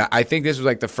 And I think this was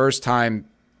like the first time.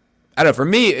 I don't know. For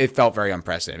me, it felt very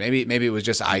unprecedented. Maybe it was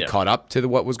just I caught up to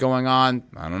what was going on.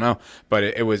 I don't know, but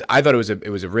it was. I thought it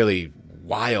was a really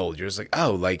wild. You're just like,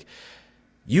 oh, like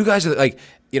you guys are like,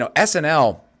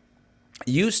 SNL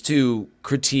used to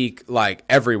critique like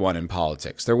everyone in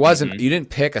politics. There wasn't you didn't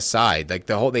pick a side. Like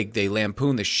the whole they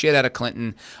lampoon the shit out of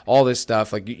Clinton, all this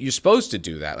stuff. Like you're supposed to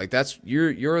do that. Like that's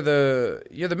you're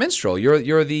the minstrel.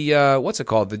 You're the what's it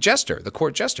called? The jester, the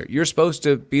court jester. You're supposed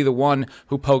to be the one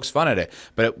who pokes fun at it.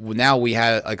 But now we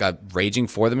had like a raging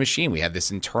for the machine. We have this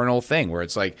internal thing where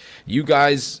it's like you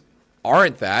guys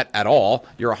aren't that at all.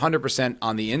 You're 100%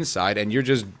 on the inside and you're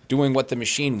just doing what the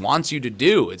machine wants you to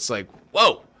do. It's like,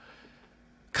 whoa.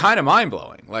 Kind of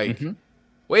mind-blowing. Like,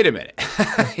 wait a minute.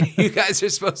 You guys are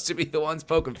supposed to be the ones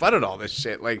poking fun at all this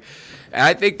shit. Like, and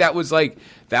I think that was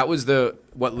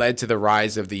what led to the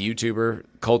rise of the YouTuber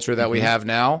culture that we have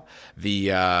now. The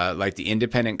the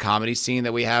independent comedy scene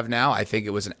that we have now. I think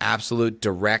it was an absolute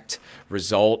direct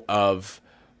result of,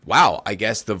 wow, I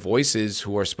guess the voices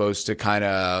who are supposed to kind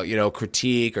of,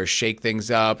 critique or shake things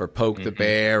up or poke the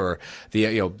bear or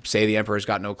say the emperor's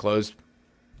got no clothes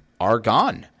are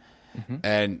gone.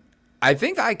 And I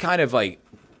think I kind of like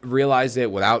realized it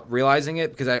without realizing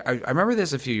it because I remember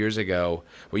this a few years ago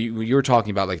when you were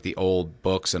talking about like the old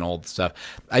books and old stuff.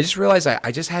 I just realized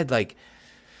I just had like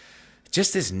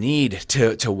just this need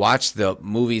to watch the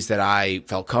movies that I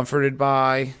felt comforted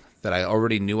by, that I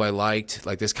already knew I liked,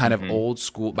 like this kind of old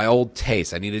school, my old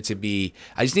taste. I just needed to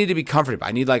be comforted.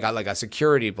 I need like a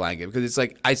security blanket because it's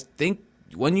like I think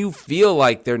when you feel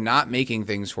like they're not making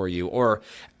things for you or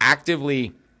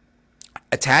actively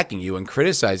attacking you and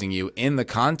criticizing you in the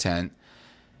content,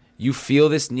 you feel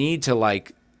this need to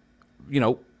like,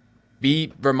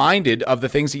 be reminded of the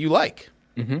things that you like.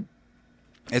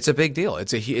 It's a big deal.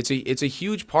 It's a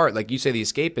huge part. Like you say, the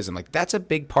escapism, like that's a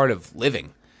big part of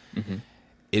living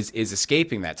is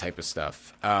escaping that type of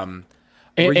stuff.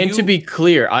 And to be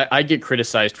clear, I get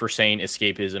criticized for saying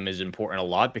escapism is important a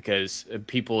lot because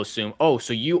people assume, oh,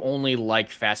 so you only like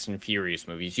Fast and Furious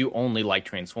movies. You only like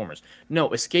Transformers. No,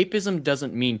 escapism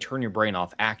doesn't mean turn your brain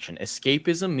off action.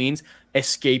 Escapism means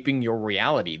escaping your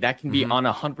reality. That can be on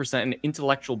 100% an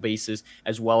intellectual basis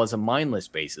as well as a mindless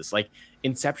basis. Like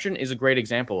Inception is a great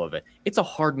example of it. It's a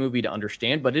hard movie to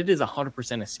understand, but it is 100%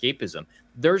 escapism.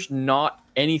 There's not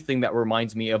anything that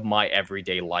reminds me of my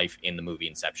everyday life in the movie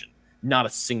Inception. Not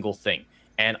a single thing.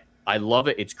 And I love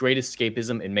it. It's great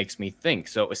escapism. It makes me think.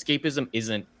 So escapism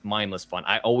isn't mindless fun.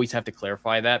 I always have to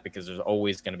clarify that because there's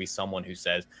always going to be someone who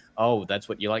says, oh, that's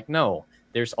what you like. No,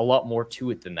 there's a lot more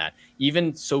to it than that.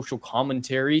 Even social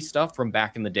commentary stuff from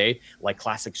back in the day, like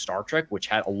classic Star Trek, which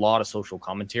had a lot of social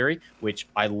commentary, which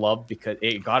I loved because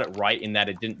it got it right in that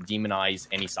it didn't demonize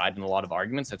any side in a lot of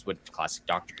arguments. That's what classic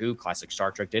Doctor Who, classic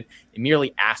Star Trek did. It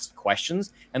merely asked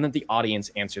questions and then the audience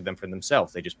answered them for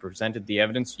themselves. They just presented the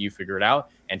evidence, you figure it out,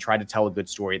 and try to tell a good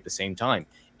story at the same time.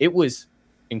 It was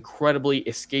incredibly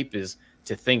escapist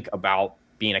to think about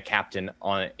being a captain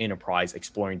on an Enterprise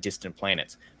exploring distant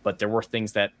planets. But there were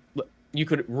things that you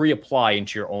could reapply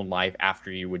into your own life after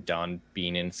you were done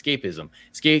being in escapism.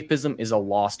 Escapism is a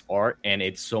lost art, and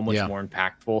it's so much more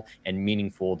impactful and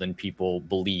meaningful than people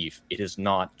believe. It is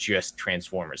not just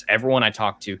Transformers. Everyone I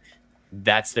talk to,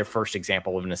 that's their first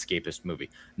example of an escapist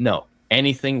movie. No,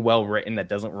 anything well written that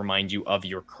doesn't remind you of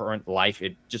your current life,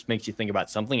 it just makes you think about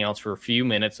something else for a few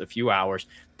minutes, a few hours.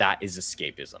 That is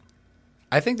escapism.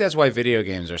 I think that's why video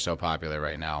games are so popular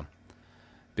right now,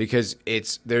 because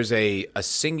there's a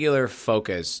singular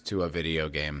focus to a video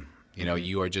game.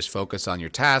 You are just focused on your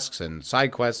tasks and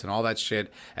side quests and all that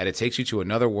shit, and it takes you to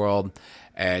another world,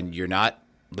 and you're not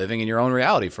living in your own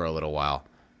reality for a little while.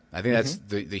 I think that's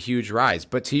the huge rise.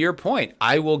 But to your point,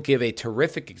 I will give a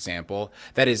terrific example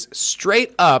that is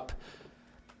straight up,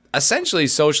 essentially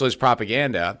socialist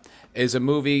propaganda. Is a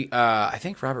movie, I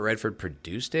think Robert Redford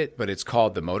produced it, but it's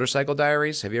called The Motorcycle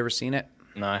Diaries. Have you ever seen it?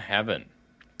 No, I haven't.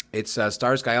 It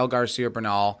stars Gael Garcia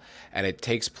Bernal, and it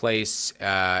takes place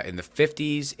in the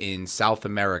 50s in South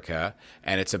America,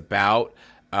 and it's about,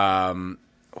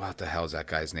 what the hell is that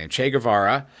guy's name? Che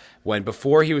Guevara.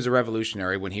 Before he was a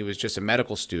revolutionary, when he was just a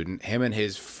medical student, him and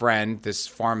his friend, this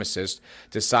pharmacist,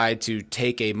 decide to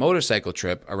take a motorcycle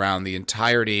trip around the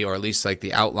entirety, or at least like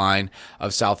the outline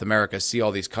of South America, see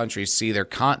all these countries, see their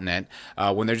continent,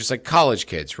 when they're just like college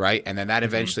kids, right? And then that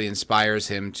eventually inspires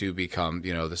him to become,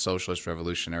 the socialist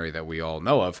revolutionary that we all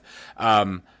know of.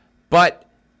 But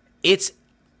it's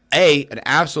an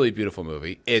absolutely beautiful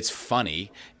movie. It's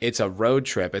funny. It's a road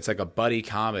trip. It's like a buddy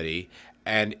comedy.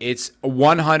 And it's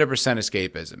 100%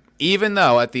 escapism. Even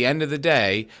though at the end of the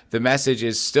day, the message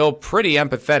is still pretty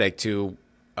empathetic to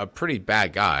a pretty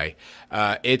bad guy.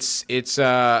 It's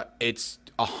 100%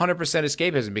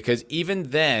 escapism, because even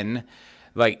then,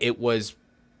 like, it was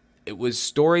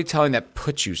storytelling that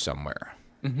put you somewhere.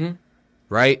 Mm-hmm.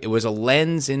 Right? It was a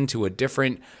lens into a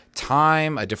different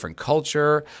time, a different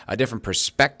culture, a different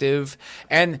perspective.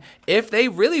 And if they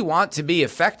really want to be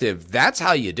effective, that's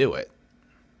how you do it.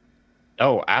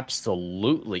 Oh,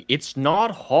 absolutely. It's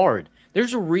not hard.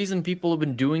 There's a reason people have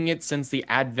been doing it since the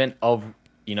advent of,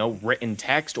 written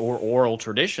text or oral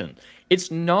tradition.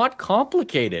 It's not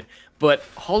complicated, but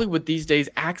Hollywood these days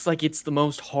acts like it's the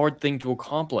most hard thing to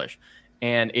accomplish.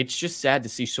 And it's just sad to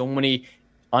see so many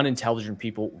unintelligent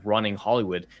people running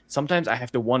Hollywood. Sometimes I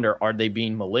have to wonder, are they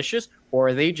being malicious or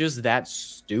are they just that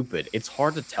stupid? It's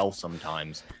hard to tell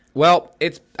sometimes. Well,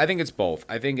 I think it's both.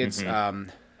 I think it's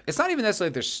it's not even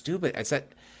necessarily they're stupid. It's that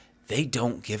they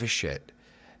don't give a shit.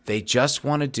 They just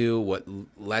want to do what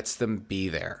lets them be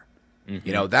there.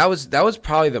 Mm-hmm. That was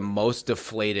probably the most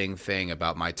deflating thing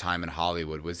about my time in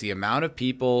Hollywood, was the amount of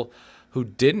people who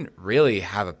didn't really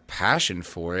have a passion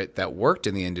for it, that worked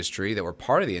in the industry, that were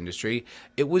part of the industry.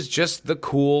 It was just the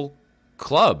cool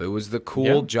club. It was the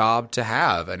cool job to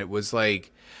have. And it was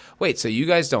like, wait, so you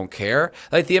guys don't care?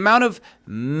 Like, the amount of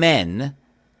men,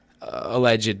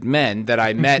 alleged men, that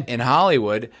I met in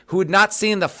Hollywood who had not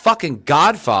seen the fucking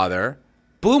Godfather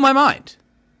blew my mind.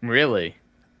 Really?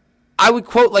 I would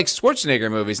quote like Schwarzenegger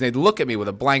movies and they'd look at me with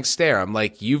a blank stare. I'm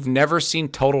like, you've never seen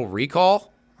Total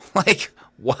Recall? Like,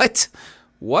 what?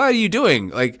 What are you doing?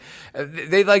 Like,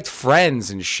 they liked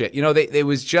Friends and shit. It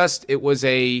was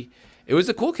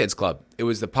a cool kids club. It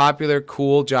was the popular,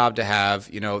 cool job to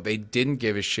have. They didn't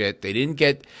give a shit. They didn't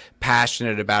get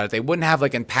passionate about it. They wouldn't have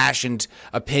like impassioned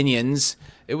opinions.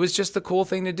 It was just the cool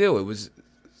thing to do. It was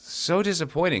so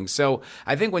disappointing. So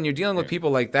I think when you're dealing with people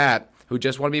like that, who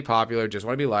just want to be popular, just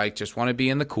want to be liked, just want to be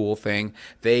in the cool thing,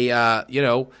 they,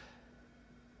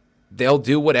 they'll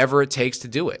do whatever it takes to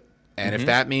do it. And if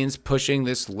that means pushing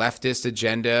this leftist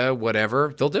agenda,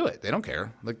 whatever, they'll do it. They don't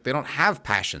care. Like, they don't have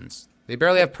passions. They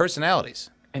barely have personalities.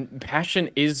 And passion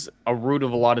is a root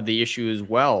of a lot of the issue as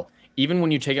well. Even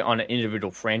when you take it on an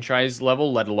individual franchise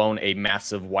level, let alone a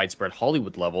massive, widespread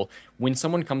Hollywood level, when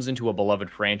someone comes into a beloved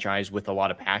franchise with a lot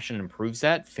of passion and proves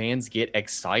that, fans get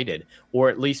excited. Or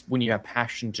at least when you have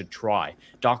passion to try.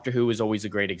 Doctor Who is always a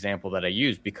great example that I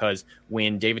use, because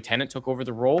when David Tennant took over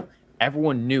the role,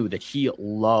 everyone knew that he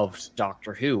loved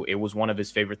Doctor Who. It was one of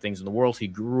his favorite things in the world. He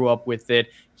grew up with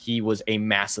it. He was a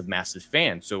massive, massive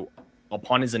fan. So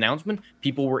upon his announcement,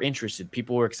 people were interested.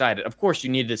 People were excited. Of course, you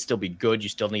need to still be good. You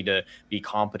still need to be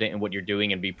competent in what you're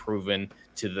doing and be prove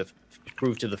to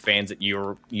the fans that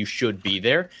you should be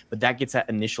there. But that gets that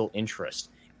initial interest.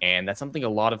 And that's something a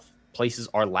lot of places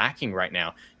are lacking right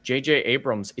now. J.J.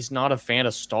 Abrams is not a fan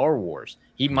of Star Wars.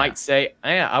 He might say,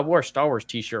 I wore a Star Wars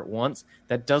t-shirt once.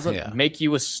 That doesn't make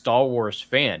you a Star Wars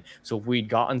fan. So if we'd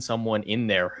gotten someone in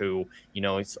there who,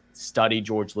 studied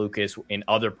George Lucas in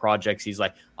other projects, he's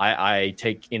like, I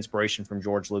take inspiration from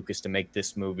George Lucas to make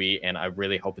this movie, and I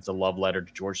really hope it's a love letter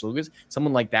to George Lucas.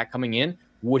 Someone like that coming in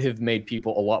would have made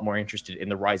people a lot more interested in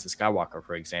The Rise of Skywalker,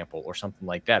 for example, or something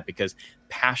like that, because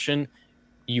passion,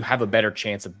 you have a better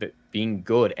chance of being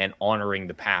good and honoring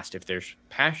the past if there's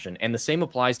passion. And the same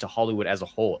applies to Hollywood as a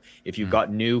whole. If you've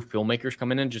got new filmmakers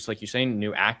coming in, just like you're saying,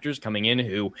 new actors coming in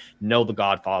who know The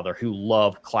Godfather, who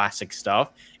love classic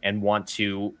stuff and want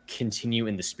to continue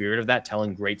in the spirit of that,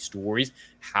 telling great stories,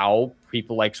 how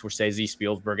people like Scorsese,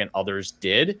 Spielberg, and others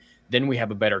did, then we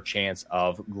have a better chance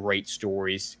of great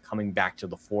stories coming back to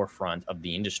the forefront of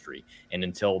the industry. And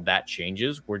until that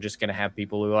changes, we're just going to have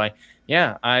people who are like,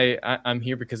 yeah, I'm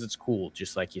here because it's cool,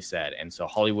 just like you said. And so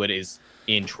Hollywood is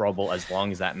in trouble as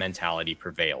long as that mentality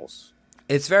prevails.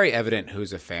 It's very evident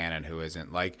who's a fan and who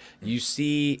isn't. Like, you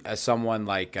see someone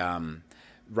like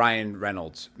Ryan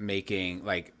Reynolds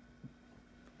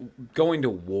going to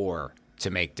war to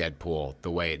make Deadpool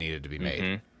the way it needed to be made.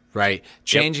 Mm-hmm. Right,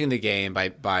 changing the game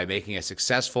by making a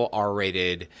successful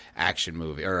R-rated action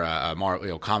movie or a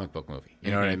comic book movie.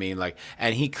 You know what I mean? Like,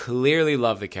 and he clearly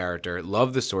loved the character,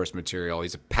 loved the source material.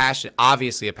 He's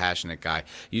obviously a passionate guy.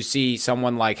 You see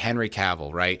someone like Henry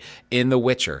Cavill, right, in The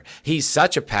Witcher. He's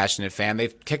such a passionate fan.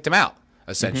 They've kicked him out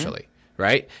essentially.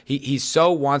 Right? He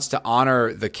so wants to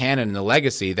honor the canon and the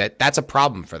legacy that's a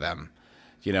problem for them.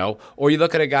 Or you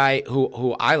look at a guy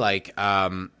who I like.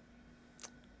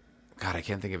 God, I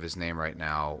can't think of his name right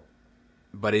now.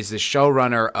 but is the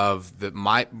showrunner of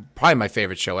probably my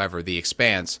favorite show ever, The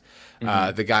Expanse.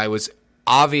 The guy was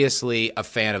obviously a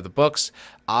fan of the books,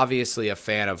 obviously a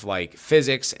fan of like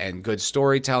physics and good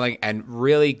storytelling, and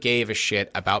really gave a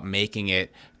shit about making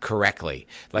it correctly.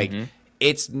 Like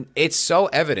it's so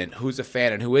evident who's a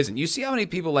fan and who isn't. You see how many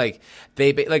people like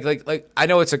I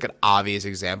know it's like an obvious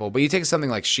example, but you take something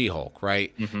like She-Hulk,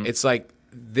 right? It's like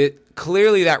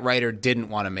clearly that writer didn't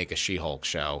want to make a She-Hulk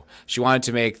show. She wanted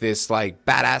to make this like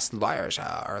badass lawyer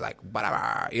show or like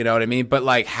whatever, you know what I mean? But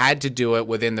like had to do it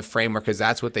within the framework because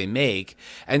that's what they make.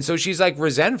 And so she's like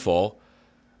resentful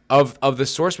of the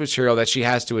source material that she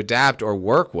has to adapt or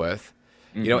work with.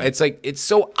 You know, it's like it's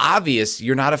so obvious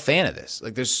you're not a fan of this.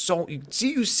 Like there's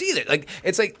you see that. Like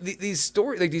it's like these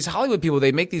stories, like these Hollywood people,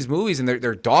 they make these movies and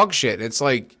they're dog shit. And it's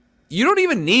like you don't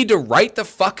even need to write the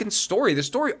fucking story. The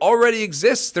story already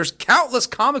exists. There's countless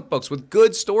comic books with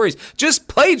good stories. Just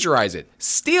plagiarize it,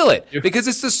 steal it, because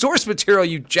it's the source material.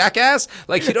 You jackass!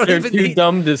 Like you don't They're even too need.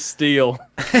 dumb to steal.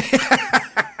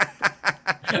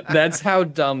 That's how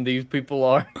dumb these people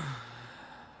are.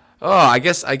 Oh, I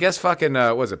guess fucking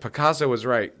was it Picasso was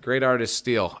right. Great artists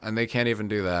steal, and they can't even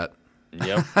do that.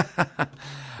 Yep. So,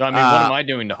 I mean, what am I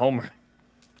doing to Homer?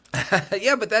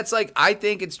 Yeah, but that's like I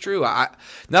think it's true.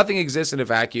 Nothing exists in a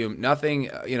vacuum. Nothing,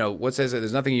 what says that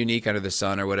there's nothing unique under the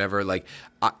sun or whatever. Like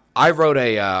I wrote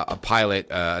a pilot,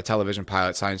 a television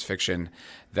pilot, science fiction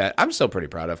that I'm still pretty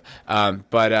proud of.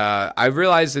 But I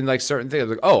realized in like certain things,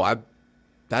 like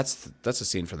that's a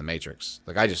scene from The Matrix.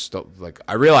 Like I just stole, like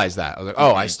I realized that. I was like,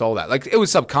 I stole that. Like it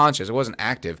was subconscious. It wasn't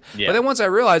active. Yeah. But then once I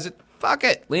realized it, fuck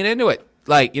it, lean into it.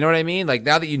 Like, you know what I mean? Like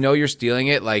now that you know you're stealing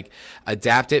it, like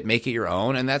adapt it, make it your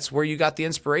own, and that's where you got the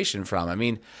inspiration from. I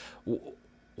mean,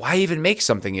 why even make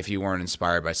something if you weren't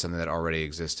inspired by something that already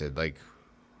existed? Like,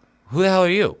 who the hell are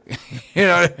you? You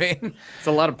know what I mean? It's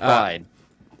a lot of pride.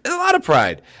 It's a lot of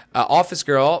pride. Office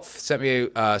Girl sent me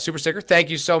a super sticker.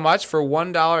 Thank you so much for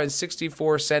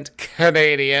 $1.64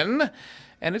 Canadian.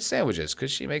 And it's sandwiches because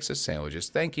she makes us sandwiches.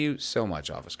 Thank you so much,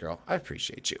 Office Girl. I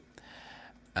appreciate you.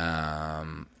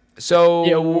 So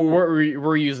yeah,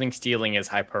 we're using stealing as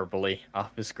hyperbole,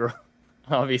 Office Girl.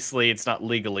 Obviously, it's not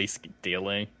legally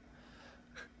stealing.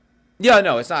 Yeah,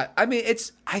 no, it's not. I mean,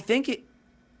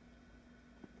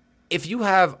 if you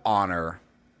have honor,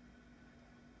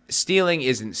 stealing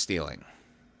isn't stealing.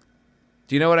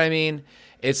 Do you know what I mean?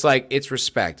 It's like, it's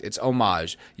respect. It's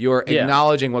homage. You're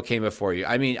acknowledging what came before you.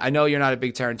 I mean, I know you're not a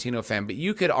big Tarantino fan, but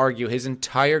you could argue his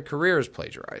entire career is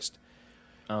plagiarized.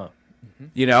 Oh.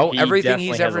 You know, everything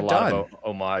he's ever done. Of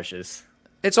homages.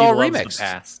 It's all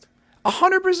remixed.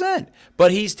 100%.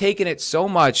 But he's taken it so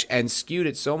much and skewed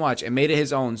it so much and made it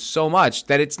his own so much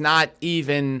that it's not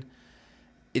even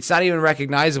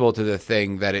recognizable to the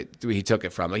thing that he took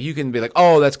it from. Like you can be like,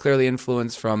 oh, that's clearly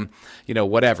influenced from,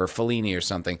 whatever, Fellini or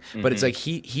something. But it's like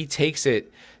he takes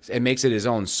it and makes it his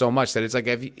own so much that it's like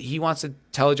if he wants to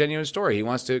tell a genuine story, he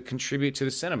wants to contribute to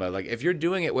the cinema. Like if you're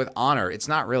doing it with honor, it's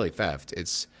not really theft.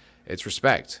 It's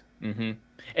respect.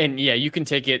 And yeah, you can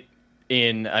take it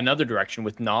in another direction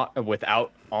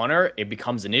without honor. It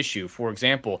becomes an issue. For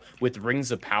example, with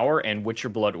Rings of Power and Witcher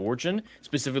Blood Origin,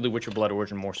 specifically Witcher Blood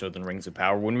Origin more so than Rings of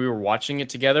Power. When we were watching it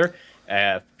together,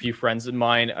 a few friends of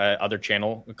mine, other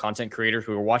channel content creators,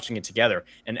 we were watching it together,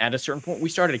 and at a certain point, we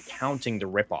started counting the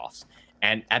ripoffs.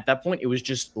 And at that point, it was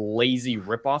just lazy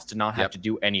ripoffs to not have to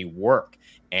do any work.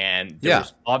 And there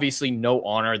was obviously no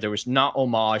honor. There was not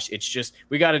homage. It's just,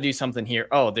 we got to do something here.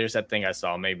 Oh, there's that thing I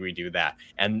saw. Maybe we do that.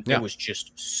 And it was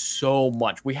just so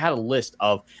much. We had a list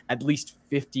of at least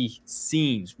 50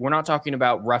 scenes. We're not talking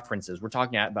about references. We're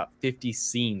talking about 50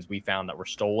 scenes we found that were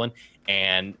stolen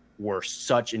and were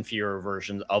such inferior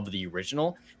versions of the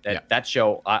original that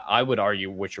show, I would argue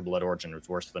Witcher Blood Origin was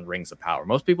worse than Rings of Power.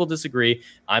 Most people disagree.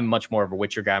 I'm much more of a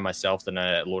Witcher guy myself than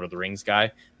a Lord of the Rings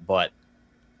guy, but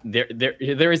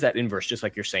there is that inverse, just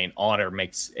like you're saying. Honor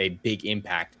makes a big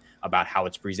impact about how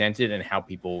it's presented and how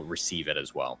people receive it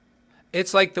as well.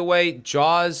 It's like the way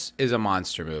Jaws is a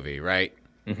monster movie, right?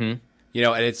 Mm-hmm.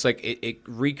 And it's like it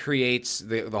recreates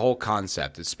the whole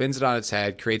concept. It spins it on its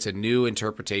head, creates a new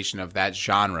interpretation of that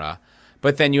genre.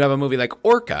 But then you have a movie like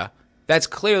Orca that's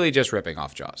clearly just ripping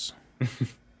off Jaws.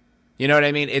 You know what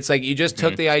I mean? It's like you just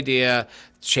took the idea,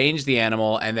 changed the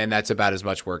animal, and then that's about as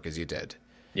much work as you did.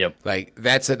 Yep. Like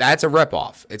that's a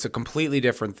ripoff. It's a completely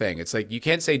different thing. It's like you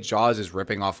can't say Jaws is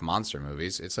ripping off monster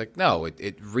movies. It's like no,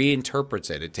 it reinterprets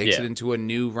it. It takes it into a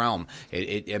new realm.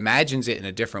 It imagines it in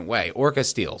a different way. Orca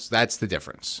steals. That's the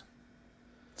difference.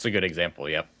 It's a good example.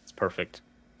 Yep. It's perfect.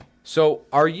 So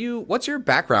what's your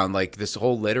background, like this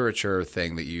whole literature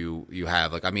thing that you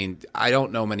have? Like, I mean, I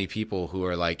don't know many people who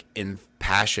are like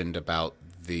impassioned about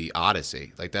the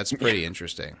Odyssey. Like that's pretty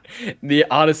interesting. The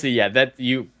Odyssey, yeah, that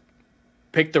you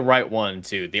picked the right one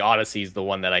too. The Odyssey is the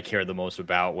one that I care the most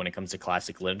about when it comes to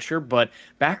classic literature. But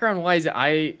background wise,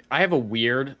 I have a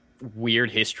weird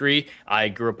history. I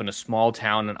grew up in a small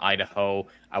town in Idaho.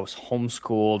 I was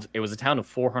homeschooled. It was a town of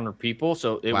 400 people,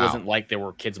 so it Wow. wasn't like there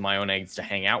were kids my own age to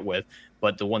hang out with.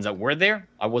 But the ones that were there,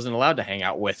 I wasn't allowed to hang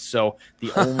out with. So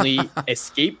the only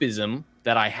escapism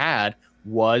that I had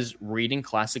was reading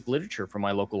classic literature from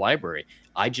my local library.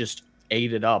 I just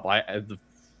ate it up. The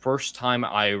first time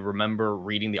I remember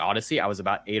reading the Odyssey, I was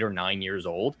about 8 or 9 years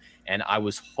old, and I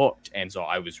was hooked. And so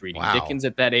I was reading Wow. Dickens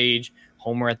at that age,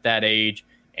 Homer at that age,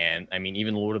 and I mean,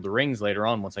 even Lord of the Rings later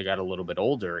on once I got a little bit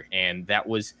older. And that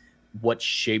was what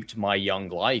shaped my young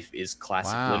life is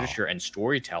classic Wow. literature and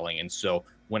storytelling. And so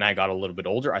when I got a little bit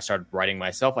older, I started writing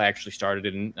myself. I actually started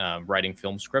in writing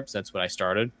film scripts. That's what I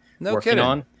started working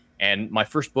on. And my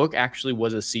first book actually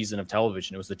was a season of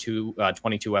television. It was the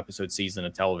 22 episode season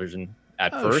of television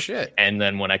at first. Shit. And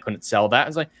then when I couldn't sell that, I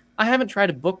was like, I haven't tried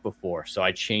a book before. So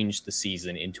I changed the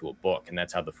season into a book. And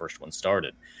that's how the first one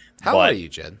started. How old are you,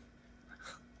 Jed?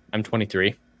 I'm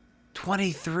 23.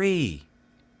 23.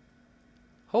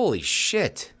 Holy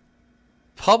shit.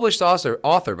 Published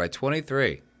author by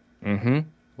 23. Mm-hmm.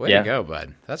 Way to go,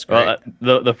 bud. That's great.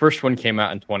 Well, the first one came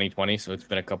out in 2020, so it's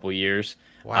been a couple of years.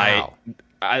 Wow.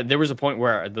 There was a point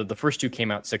where the first two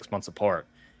came out 6 months apart,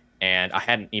 and I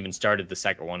hadn't even started the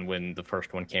second one when the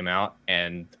first one came out,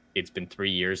 and it's been 3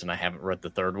 years, and I haven't read the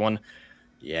third one.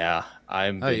 Yeah,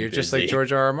 you're just like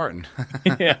George R.R. Martin.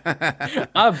 Yeah,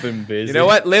 I've been busy. You know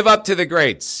what? Live up to the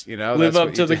greats. You know, live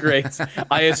up to the greats.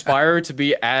 I aspire to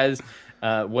be as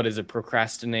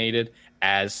procrastinated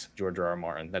as George R.R.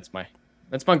 Martin. That's my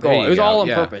goal. It was all on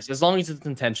purpose, as long as it's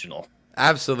intentional.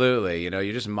 Absolutely. You know,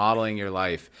 you're just modeling your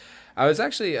life. I was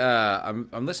actually I'm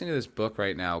listening to this book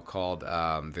right now called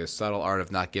The Subtle Art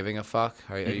of Not Giving a Fuck.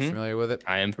 Are you familiar with it?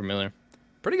 I am familiar.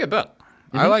 Pretty good book.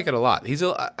 I like it a lot.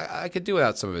 I could do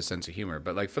without some of his sense of humor,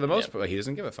 but like for the most part, he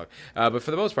doesn't give a fuck. But for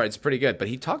the most part, it's pretty good. But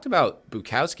he talked about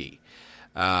Bukowski,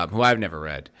 who I've never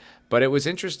read. But it was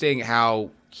interesting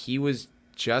how he was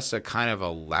just a kind of a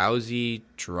lousy,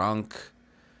 drunk,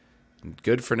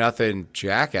 good for nothing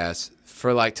jackass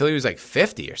for like till he was like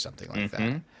 50 or something like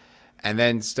that, and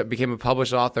then became a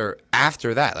published author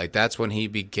after that. Like that's when he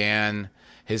began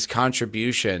his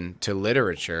contribution to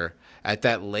literature at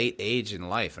that late age in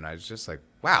life. And I was just like,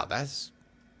 wow, that's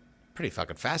pretty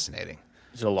fucking fascinating.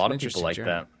 There's a lot of people like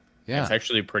that. Yeah. It's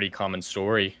actually a pretty common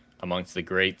story amongst the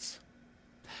greats.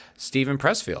 Stephen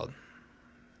Pressfield.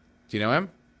 Do you know him?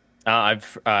 I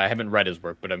haven't read his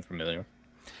work, but I'm familiar.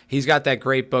 He's got that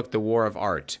great book, The War of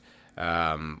Art,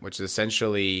 which is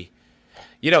essentially,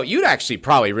 you know, you'd actually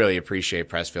probably really appreciate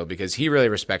Pressfield because he really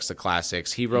respects the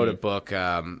classics. He wrote a book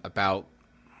about,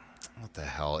 what the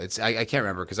hell? I can't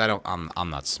remember because I'm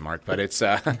not smart, but it's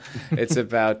it's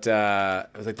about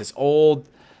it was like this old,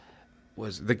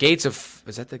 is that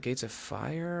the Gates of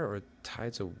Fire or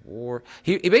Tides of War?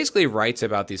 He basically writes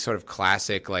about these sort of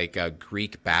classic like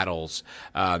Greek battles.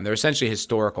 They're essentially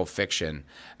historical fiction,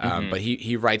 but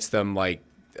he writes them like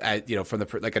from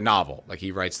like a novel. Like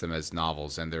he writes them as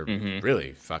novels, and they're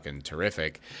really fucking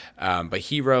terrific. But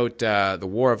he wrote The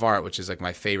War of Art, which is like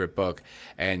my favorite book,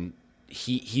 and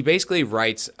he basically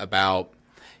writes about.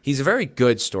 He's a very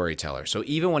good storyteller. So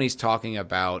even when he's talking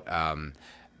about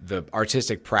the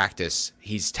artistic practice,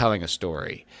 he's telling a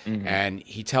story. And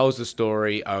he tells the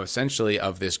story of essentially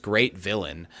of this great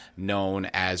villain known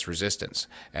as resistance.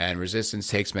 And resistance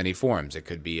takes many forms. It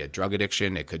could be a drug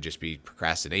addiction. It could just be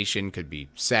procrastination. It could be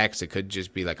sex. It could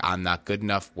just be like, I'm not good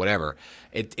enough, whatever.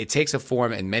 It takes a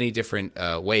form in many different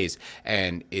ways.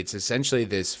 And it's essentially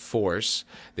this force,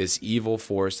 this evil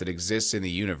force that exists in the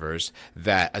universe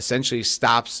that essentially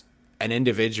stops an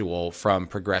individual from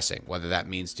progressing, whether that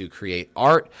means to create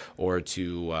art or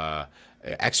to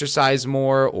exercise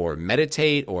more or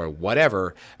meditate or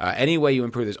whatever. Any way you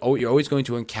improve this, you're always going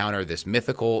to encounter this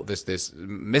mystical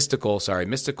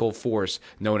force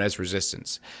known as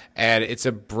resistance. And it's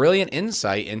a brilliant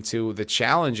insight into the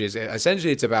challenges.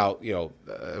 Essentially, it's about a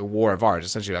war of art. It's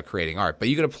essentially about creating art, but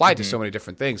you can apply it to so many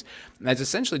different things. And it's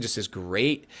essentially just this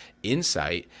great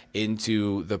insight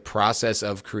into the process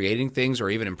of creating things or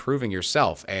even improving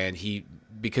yourself. And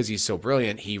because he's so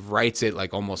brilliant, he writes it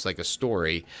like almost like a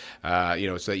story, so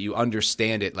that you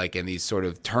understand it like in these sort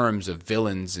of terms of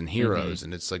villains and heroes.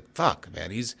 And it's like, fuck, man,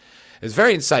 it's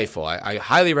very insightful. I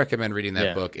highly recommend reading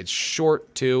that book. It's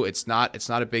short too. It's not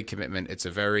a big commitment. It's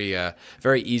a very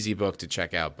very easy book to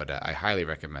check out. But I highly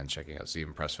recommend checking out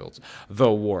Stephen Pressfield's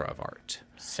The War of Art.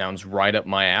 Sounds right up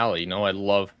my alley. I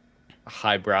love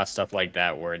highbrow stuff like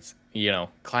that where it's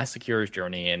classic hero's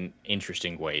journey in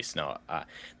interesting ways. No,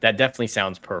 that definitely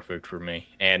sounds perfect for me.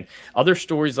 And other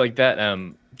stories like that,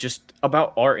 just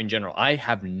about art in general. I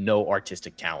have no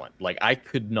artistic talent. Like, I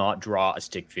could not draw a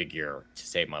stick figure to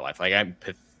save my life. Like, I'm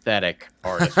pathetic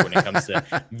artist when it comes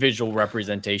to visual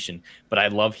representation. But I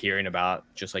love hearing about,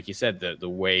 just like you said, the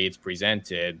way it's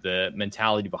presented, the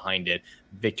mentality behind it.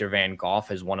 Victor Van Gogh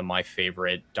is one of my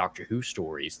favorite Doctor Who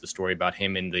stories. The story about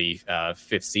him in the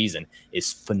 5th season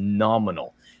is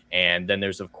phenomenal. And then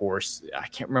there's, of course, I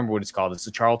can't remember what it's called. It's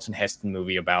a Charlton Heston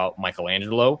movie about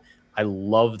Michelangelo. I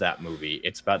love that movie.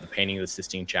 It's about the painting of the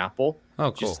Sistine Chapel.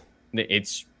 Oh, cool.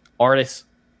 It's artists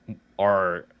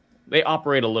they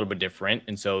operate a little bit different.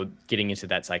 And so getting into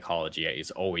that psychology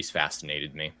has always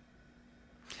fascinated me.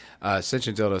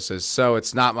 Ascension Dildo says, so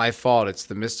it's not my fault. It's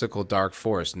the mystical dark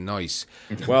force. Nice.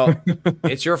 Well,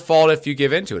 it's your fault if you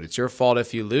give into it. It's your fault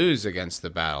if you lose against the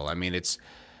battle. I mean,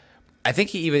 I think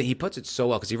he puts it so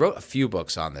well because he wrote a few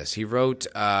books on this. He wrote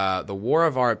The War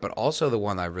of Art, but also the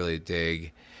one I really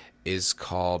dig is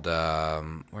called,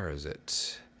 where is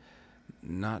it?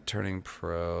 Not Turning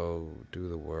Pro, Do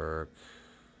the Work,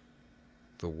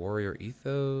 The Warrior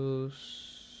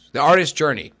Ethos, The Artist's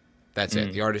Journey. That's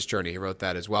it. The Artist's Journey. He wrote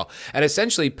that as well, and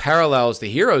essentially parallels the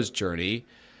hero's journey,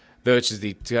 which is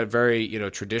the very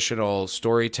traditional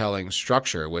storytelling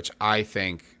structure, which I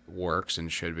think works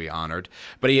and should be honored.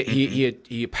 But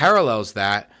he parallels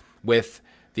that with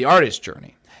the artist's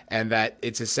journey, and that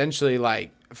it's essentially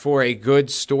like for a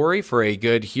good story, for a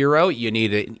good hero, you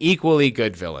need an equally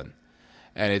good villain.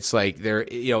 And it's like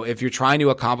if you're trying to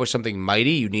accomplish something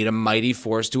mighty, you need a mighty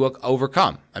force to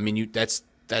overcome. I mean, that's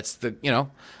the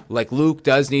like Luke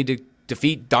does need to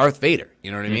defeat Darth Vader, you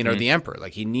know what I mean, or the Emperor.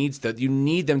 Like you need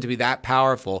them to be that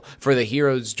powerful for the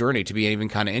hero's journey to be even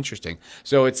kind of interesting.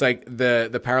 So it's like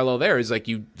the parallel there is like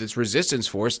this resistance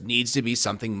force needs to be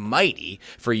something mighty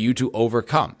for you to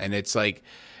overcome, and it's like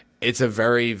it's a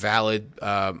very valid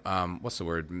what's the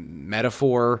word,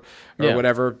 metaphor or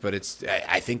whatever. But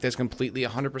I think that's completely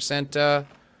 100%.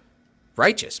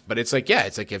 Righteous, but it's like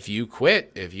if you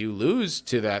quit, if you lose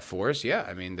to that force,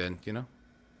 I mean then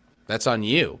that's on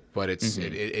you, but it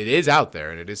is out there,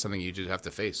 and it is something you just have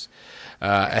to face.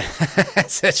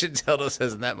 Session Tildo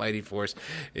says, and that mighty force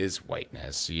is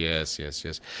whiteness. Yes.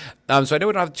 So I know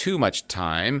we don't have too much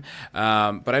time,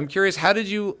 but I'm curious, how did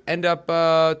you end up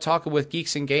talking with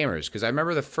Geeks and Gamers? Because I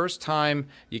remember the first time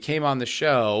you came on the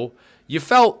show, you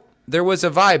felt there was a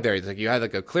vibe there. It's like you had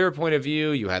like a clear point of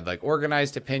view. You had like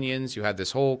organized opinions. You had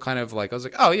this whole kind of like, I was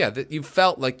like, oh yeah, you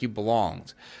felt like you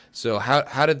belonged. So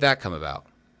how did that come about?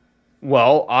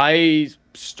 Well, I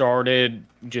started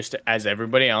just as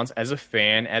everybody else, as a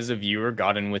fan, as a viewer,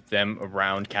 got in with them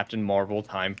around Captain Marvel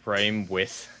time frame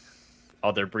with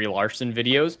other Brie Larson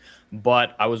videos.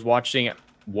 But I was watching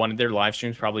one of their live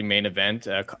streams, probably Main Event,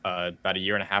 about a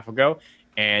year and a half ago.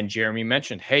 And Jeremy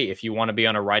mentioned, hey, if you want to be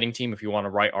on a writing team, if you want to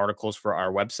write articles for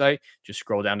our website, just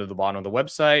scroll down to the bottom of the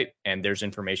website and there's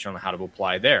information on how to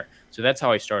apply there. So that's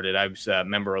how I started. I was a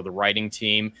member of the writing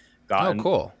team, got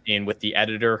in with the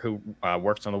editor who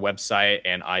works on the website,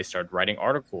 and I started writing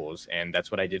articles. And that's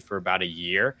what I did for about a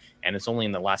year. And it's only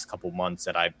in the last couple months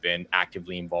that I've been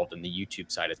actively involved in the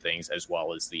YouTube side of things, as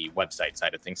well as the website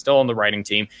side of things, still on the writing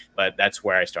team. But that's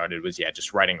where I started, was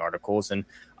just writing articles. And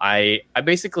I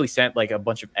basically sent like a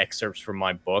bunch of excerpts from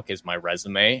my book as my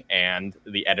resume, and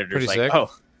the editor's like, sick.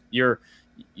 Oh, you're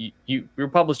a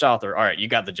published author. All right, you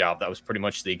got the job. That was pretty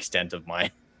much the extent of my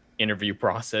interview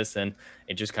process, and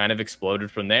it just kind of exploded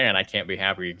from there. And I can't be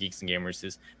happier. Geeks and Gamers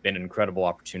has been an incredible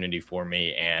opportunity for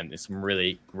me, and it's some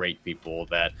really great people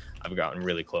that I've gotten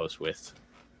really close with.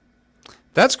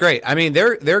 That's great. I mean,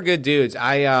 they're good dudes.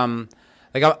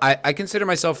 I consider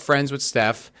myself friends with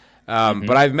Steph.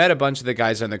 But I've met a bunch of the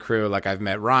guys on the crew. Like I've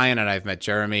met Ryan and I've met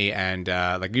Jeremy, and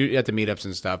like you at the meetups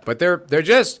and stuff. But they're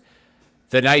just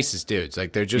the nicest dudes.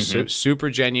 Like they're just super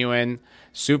genuine,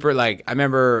 super like. I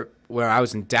remember when I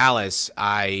was in Dallas,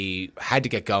 I had to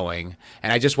get going,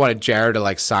 and I just wanted Jared to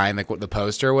like sign like the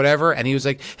poster or whatever, and he was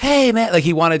like, "Hey man," like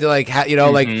he wanted to like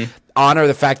like honor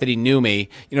the fact that he knew me.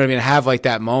 You know what I mean? Have like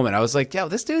that moment. I was like, "Yo,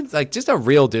 this dude's like just a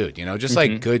real dude." Just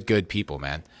like good people,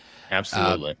 man.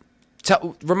 Absolutely.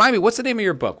 Remind me, what's the name of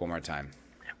your book one more time?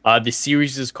 The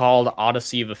series is called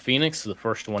Odyssey of a Phoenix. The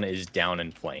first one is Down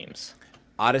in Flames.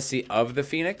 Odyssey of the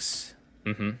Phoenix?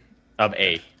 Of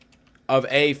a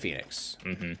Phoenix.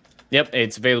 Yep,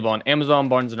 it's available on Amazon,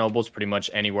 Barnes & Nobles, pretty much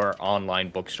anywhere, online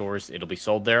bookstores. It'll be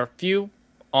sold there. A few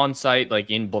on-site, like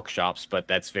in bookshops, but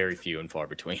that's very few and far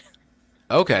between.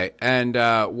 Okay, and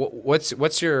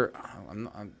what's your...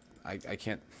 I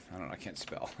can't... I don't know. I can't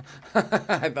spell.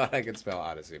 I thought I could spell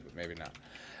Odyssey, but maybe not.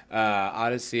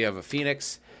 Odyssey of a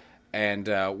Phoenix. And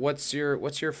what's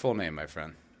your full name, my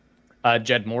friend?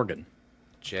 Jed Morgan.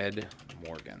 Jed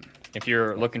Morgan. If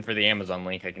you're looking for the Amazon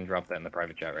link, I can drop that in the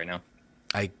private chat right now.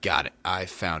 I got it. I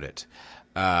found it.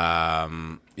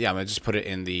 I'm gonna just put it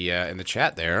in the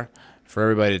chat there for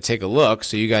everybody to take a look,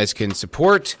 so you guys can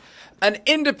support an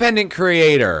independent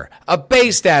creator, a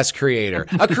based-ass creator,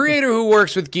 a creator who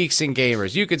works with geeks and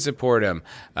gamers. You can support him.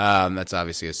 That's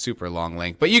obviously a super long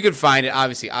link, but you can find it,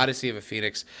 obviously, Odyssey of a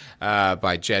Phoenix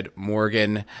by Jed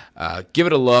Morgan. Give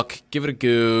it a look. Give it a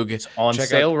goog. It's on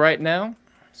sale right now.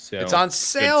 So it's on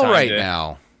sale right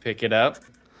now. Pick it up.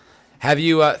 Have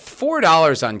you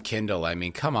 $4 on Kindle? I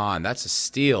mean, come on. That's a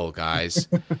steal, guys.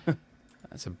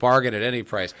 That's a bargain at any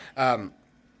price.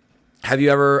 Have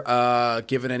you ever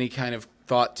given any kind of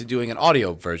thought to doing an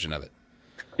audio version of it?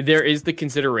 There is the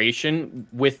consideration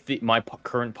with my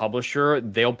current publisher.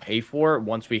 They'll pay for it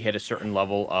once we hit a certain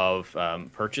level of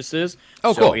purchases.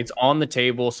 Oh, so cool. It's on the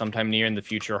table sometime near in the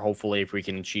future, hopefully, if we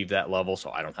can achieve that level,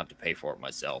 so I don't have to pay for it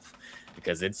myself,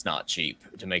 because it's not cheap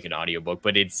to make an audiobook,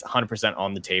 but it's 100%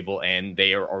 on the table, and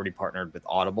they are already partnered with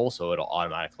Audible, so it'll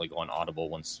automatically go on Audible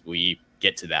once we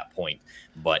get to that point.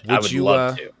 But I would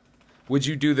love to. Would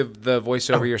you do the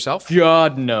voiceover yourself?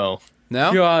 God, no.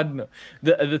 No? God, no.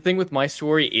 The thing with my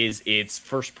story is it's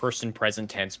first-person, present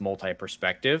tense,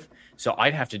 multi-perspective, so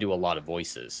I'd have to do a lot of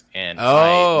voices, and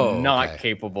I'm not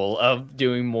capable of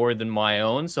doing more than my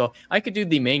own, so I could do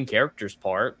the main character's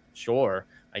part, sure.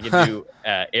 I could do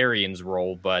Arian's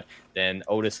role, but then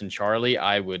Otis and Charlie,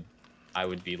 I would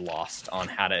be lost on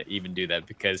how to even do that,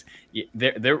 because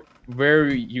they're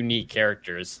very unique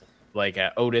characters. Like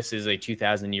Otis is a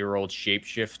 2,000-year-old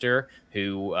shapeshifter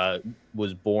who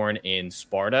was born in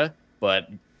Sparta, but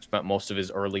spent most of his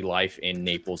early life in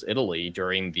Naples, Italy,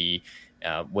 during the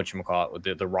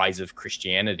the rise of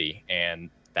Christianity, and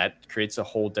that creates a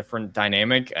whole different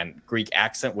dynamic and Greek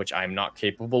accent, which I'm not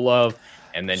capable of.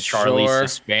 And then Charlie's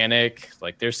Hispanic.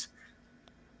 Like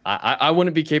I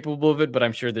wouldn't be capable of it, but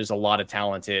I'm sure there's a lot of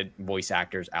talented voice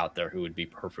actors out there who would be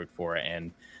perfect for it.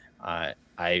 And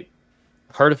I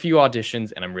heard a few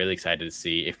auditions, and I'm really excited to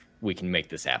see if we can make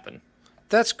this happen.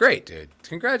 That's great, dude.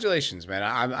 Congratulations, man.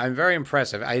 I'm very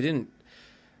impressive. I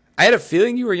had a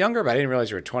feeling you were younger, but I didn't realize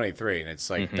you were 23. And it's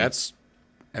like, that's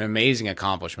an amazing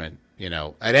accomplishment,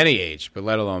 at any age, but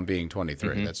let alone being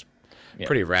 23. That's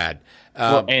pretty rad.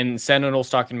 And Sentinel's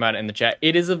talking about it in the chat.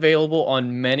 It is available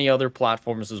on many other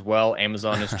platforms as well.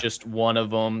 Amazon is just one of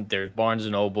them. There's Barnes &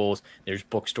 Nobles. There's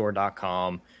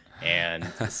bookstore.com and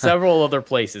several other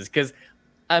places. Because,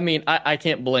 I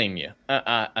can't blame you.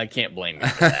 I can't blame you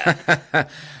for that.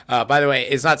 By the way,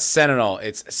 it's not Sentinel.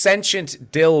 It's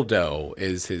Sentient Dildo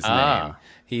is his name.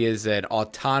 He is an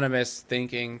autonomous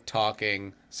thinking,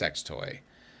 talking sex toy.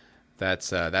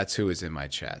 That's who is in my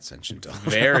chat, Sentient Dildo.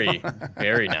 Very,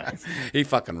 very nice. He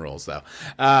fucking rules, though.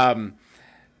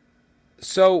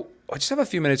 So I just have a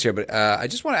few minutes here, but I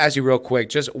just want to ask you real quick,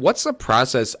 just what's the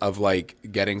process of,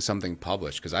 getting something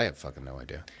published? Because I have fucking no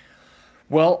idea.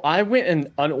 Well, I went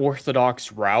an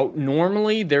unorthodox route.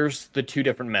 Normally, there's the two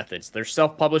different methods. There's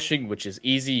self-publishing, which is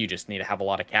easy. You just need to have a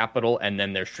lot of capital. And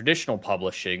then there's traditional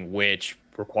publishing, which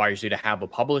requires you to have a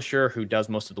publisher who does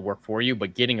most of the work for you.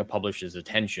 But getting a publisher's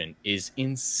attention is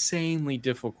insanely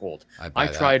difficult. I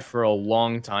tried for a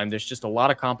long time. There's just a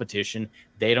lot of competition.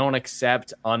 They don't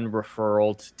accept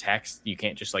unreferred text. You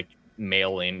can't just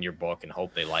mail in your book and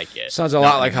hope they like it. Sounds a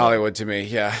lot like Hollywood to me.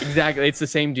 Yeah, exactly. It's the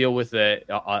same deal with the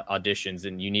auditions,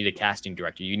 and you need a casting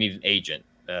director. You need an agent.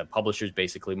 Publisher's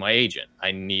basically my agent.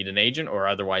 I need an agent, or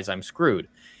otherwise I'm screwed.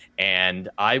 And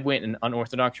I went an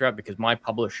unorthodox route because my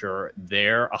publisher,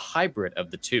 they're a hybrid of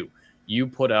the two. You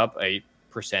put up a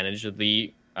percentage of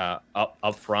the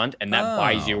up front, and that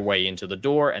buys your way into the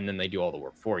door, and then they do all the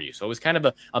work for you. So it was kind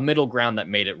of a middle ground that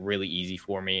made it really easy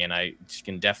for me, and I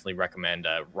can definitely recommend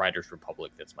Writers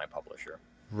Republic. That's my publisher.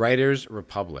 Writers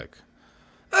Republic.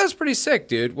 That's pretty sick,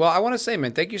 dude. Well, I want to say,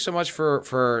 man, thank you so much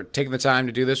for taking the time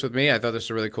to do this with me. I thought this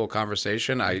was a really cool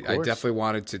conversation. I definitely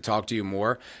wanted to talk to you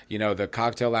more. The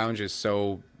cocktail lounge is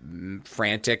so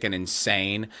frantic and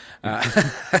insane,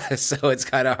 so it's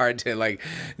kind of hard to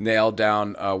nail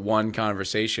down one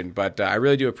conversation. But I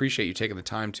really do appreciate you taking the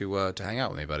time to hang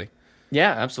out with me, buddy.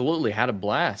 Yeah, absolutely. Had a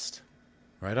blast.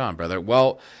 Right on, brother.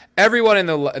 Well, everyone in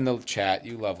the chat,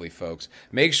 you lovely folks,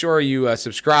 make sure you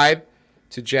subscribe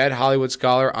to Jed Hollywood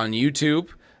Scholar on YouTube.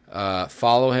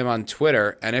 Follow him on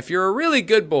Twitter. And if you're a really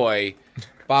good boy,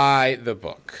 buy the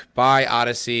book. Buy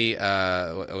Odyssey.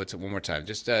 What's it one more time?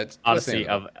 Just Odyssey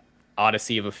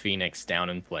of a Phoenix, Down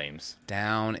in Flames.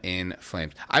 Down in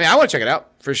Flames. I want to check it out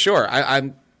for sure.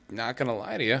 I'm not gonna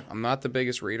lie to you, I'm not the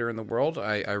biggest reader in the world.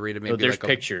 I read it maybe there's like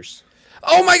pictures.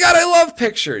 Oh my god, I love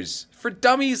pictures for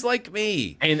dummies like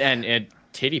me. And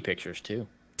titty pictures too.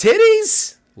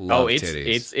 Titties? Love it's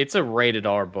titties. it's a rated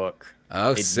R book.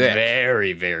 Oh, it's sick.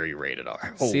 Very, very rated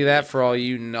R. See that for all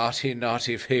you naughty,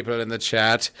 naughty people in the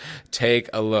chat? Take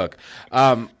a look.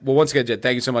 Well, once again, Jed,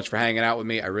 thank you so much for hanging out with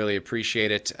me. I really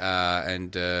appreciate it.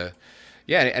 Yeah,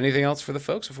 anything else for the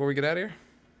folks before we get out of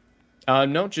here?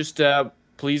 No, just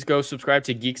please go subscribe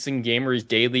to Geeks and Gamers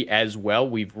Daily as well.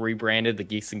 We've rebranded the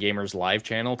Geeks and Gamers live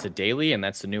channel to Daily, and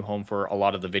that's the new home for a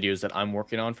lot of the videos that I'm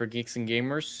working on for Geeks and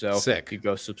Gamers. So Sick. if you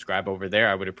go subscribe over there,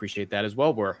 I would appreciate that as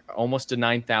well. We're almost to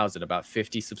 9,000, about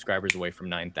 50 subscribers away from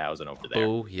 9,000 over there.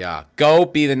 Oh, yeah. Go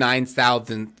be the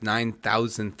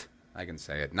 9,000th. I can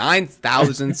say it.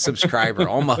 9,000th subscriber.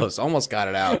 Almost got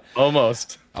it out.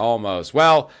 Almost.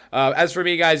 Well, as for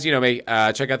me, guys, you know me.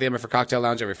 Check out the MFer Cocktail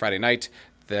Lounge every Friday night.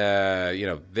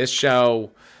 This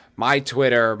show, my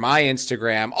Twitter, my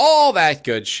Instagram, all that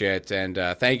good shit. And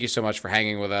thank you so much for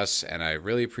hanging with us. And I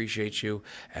really appreciate you.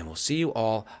 And we'll see you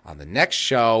all on the next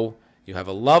show. You have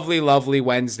a lovely, lovely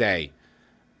Wednesday.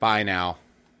 Bye now.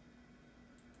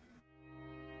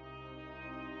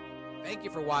 Thank you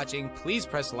for watching. Please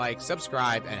press like,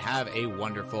 subscribe, and have a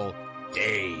wonderful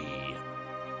day.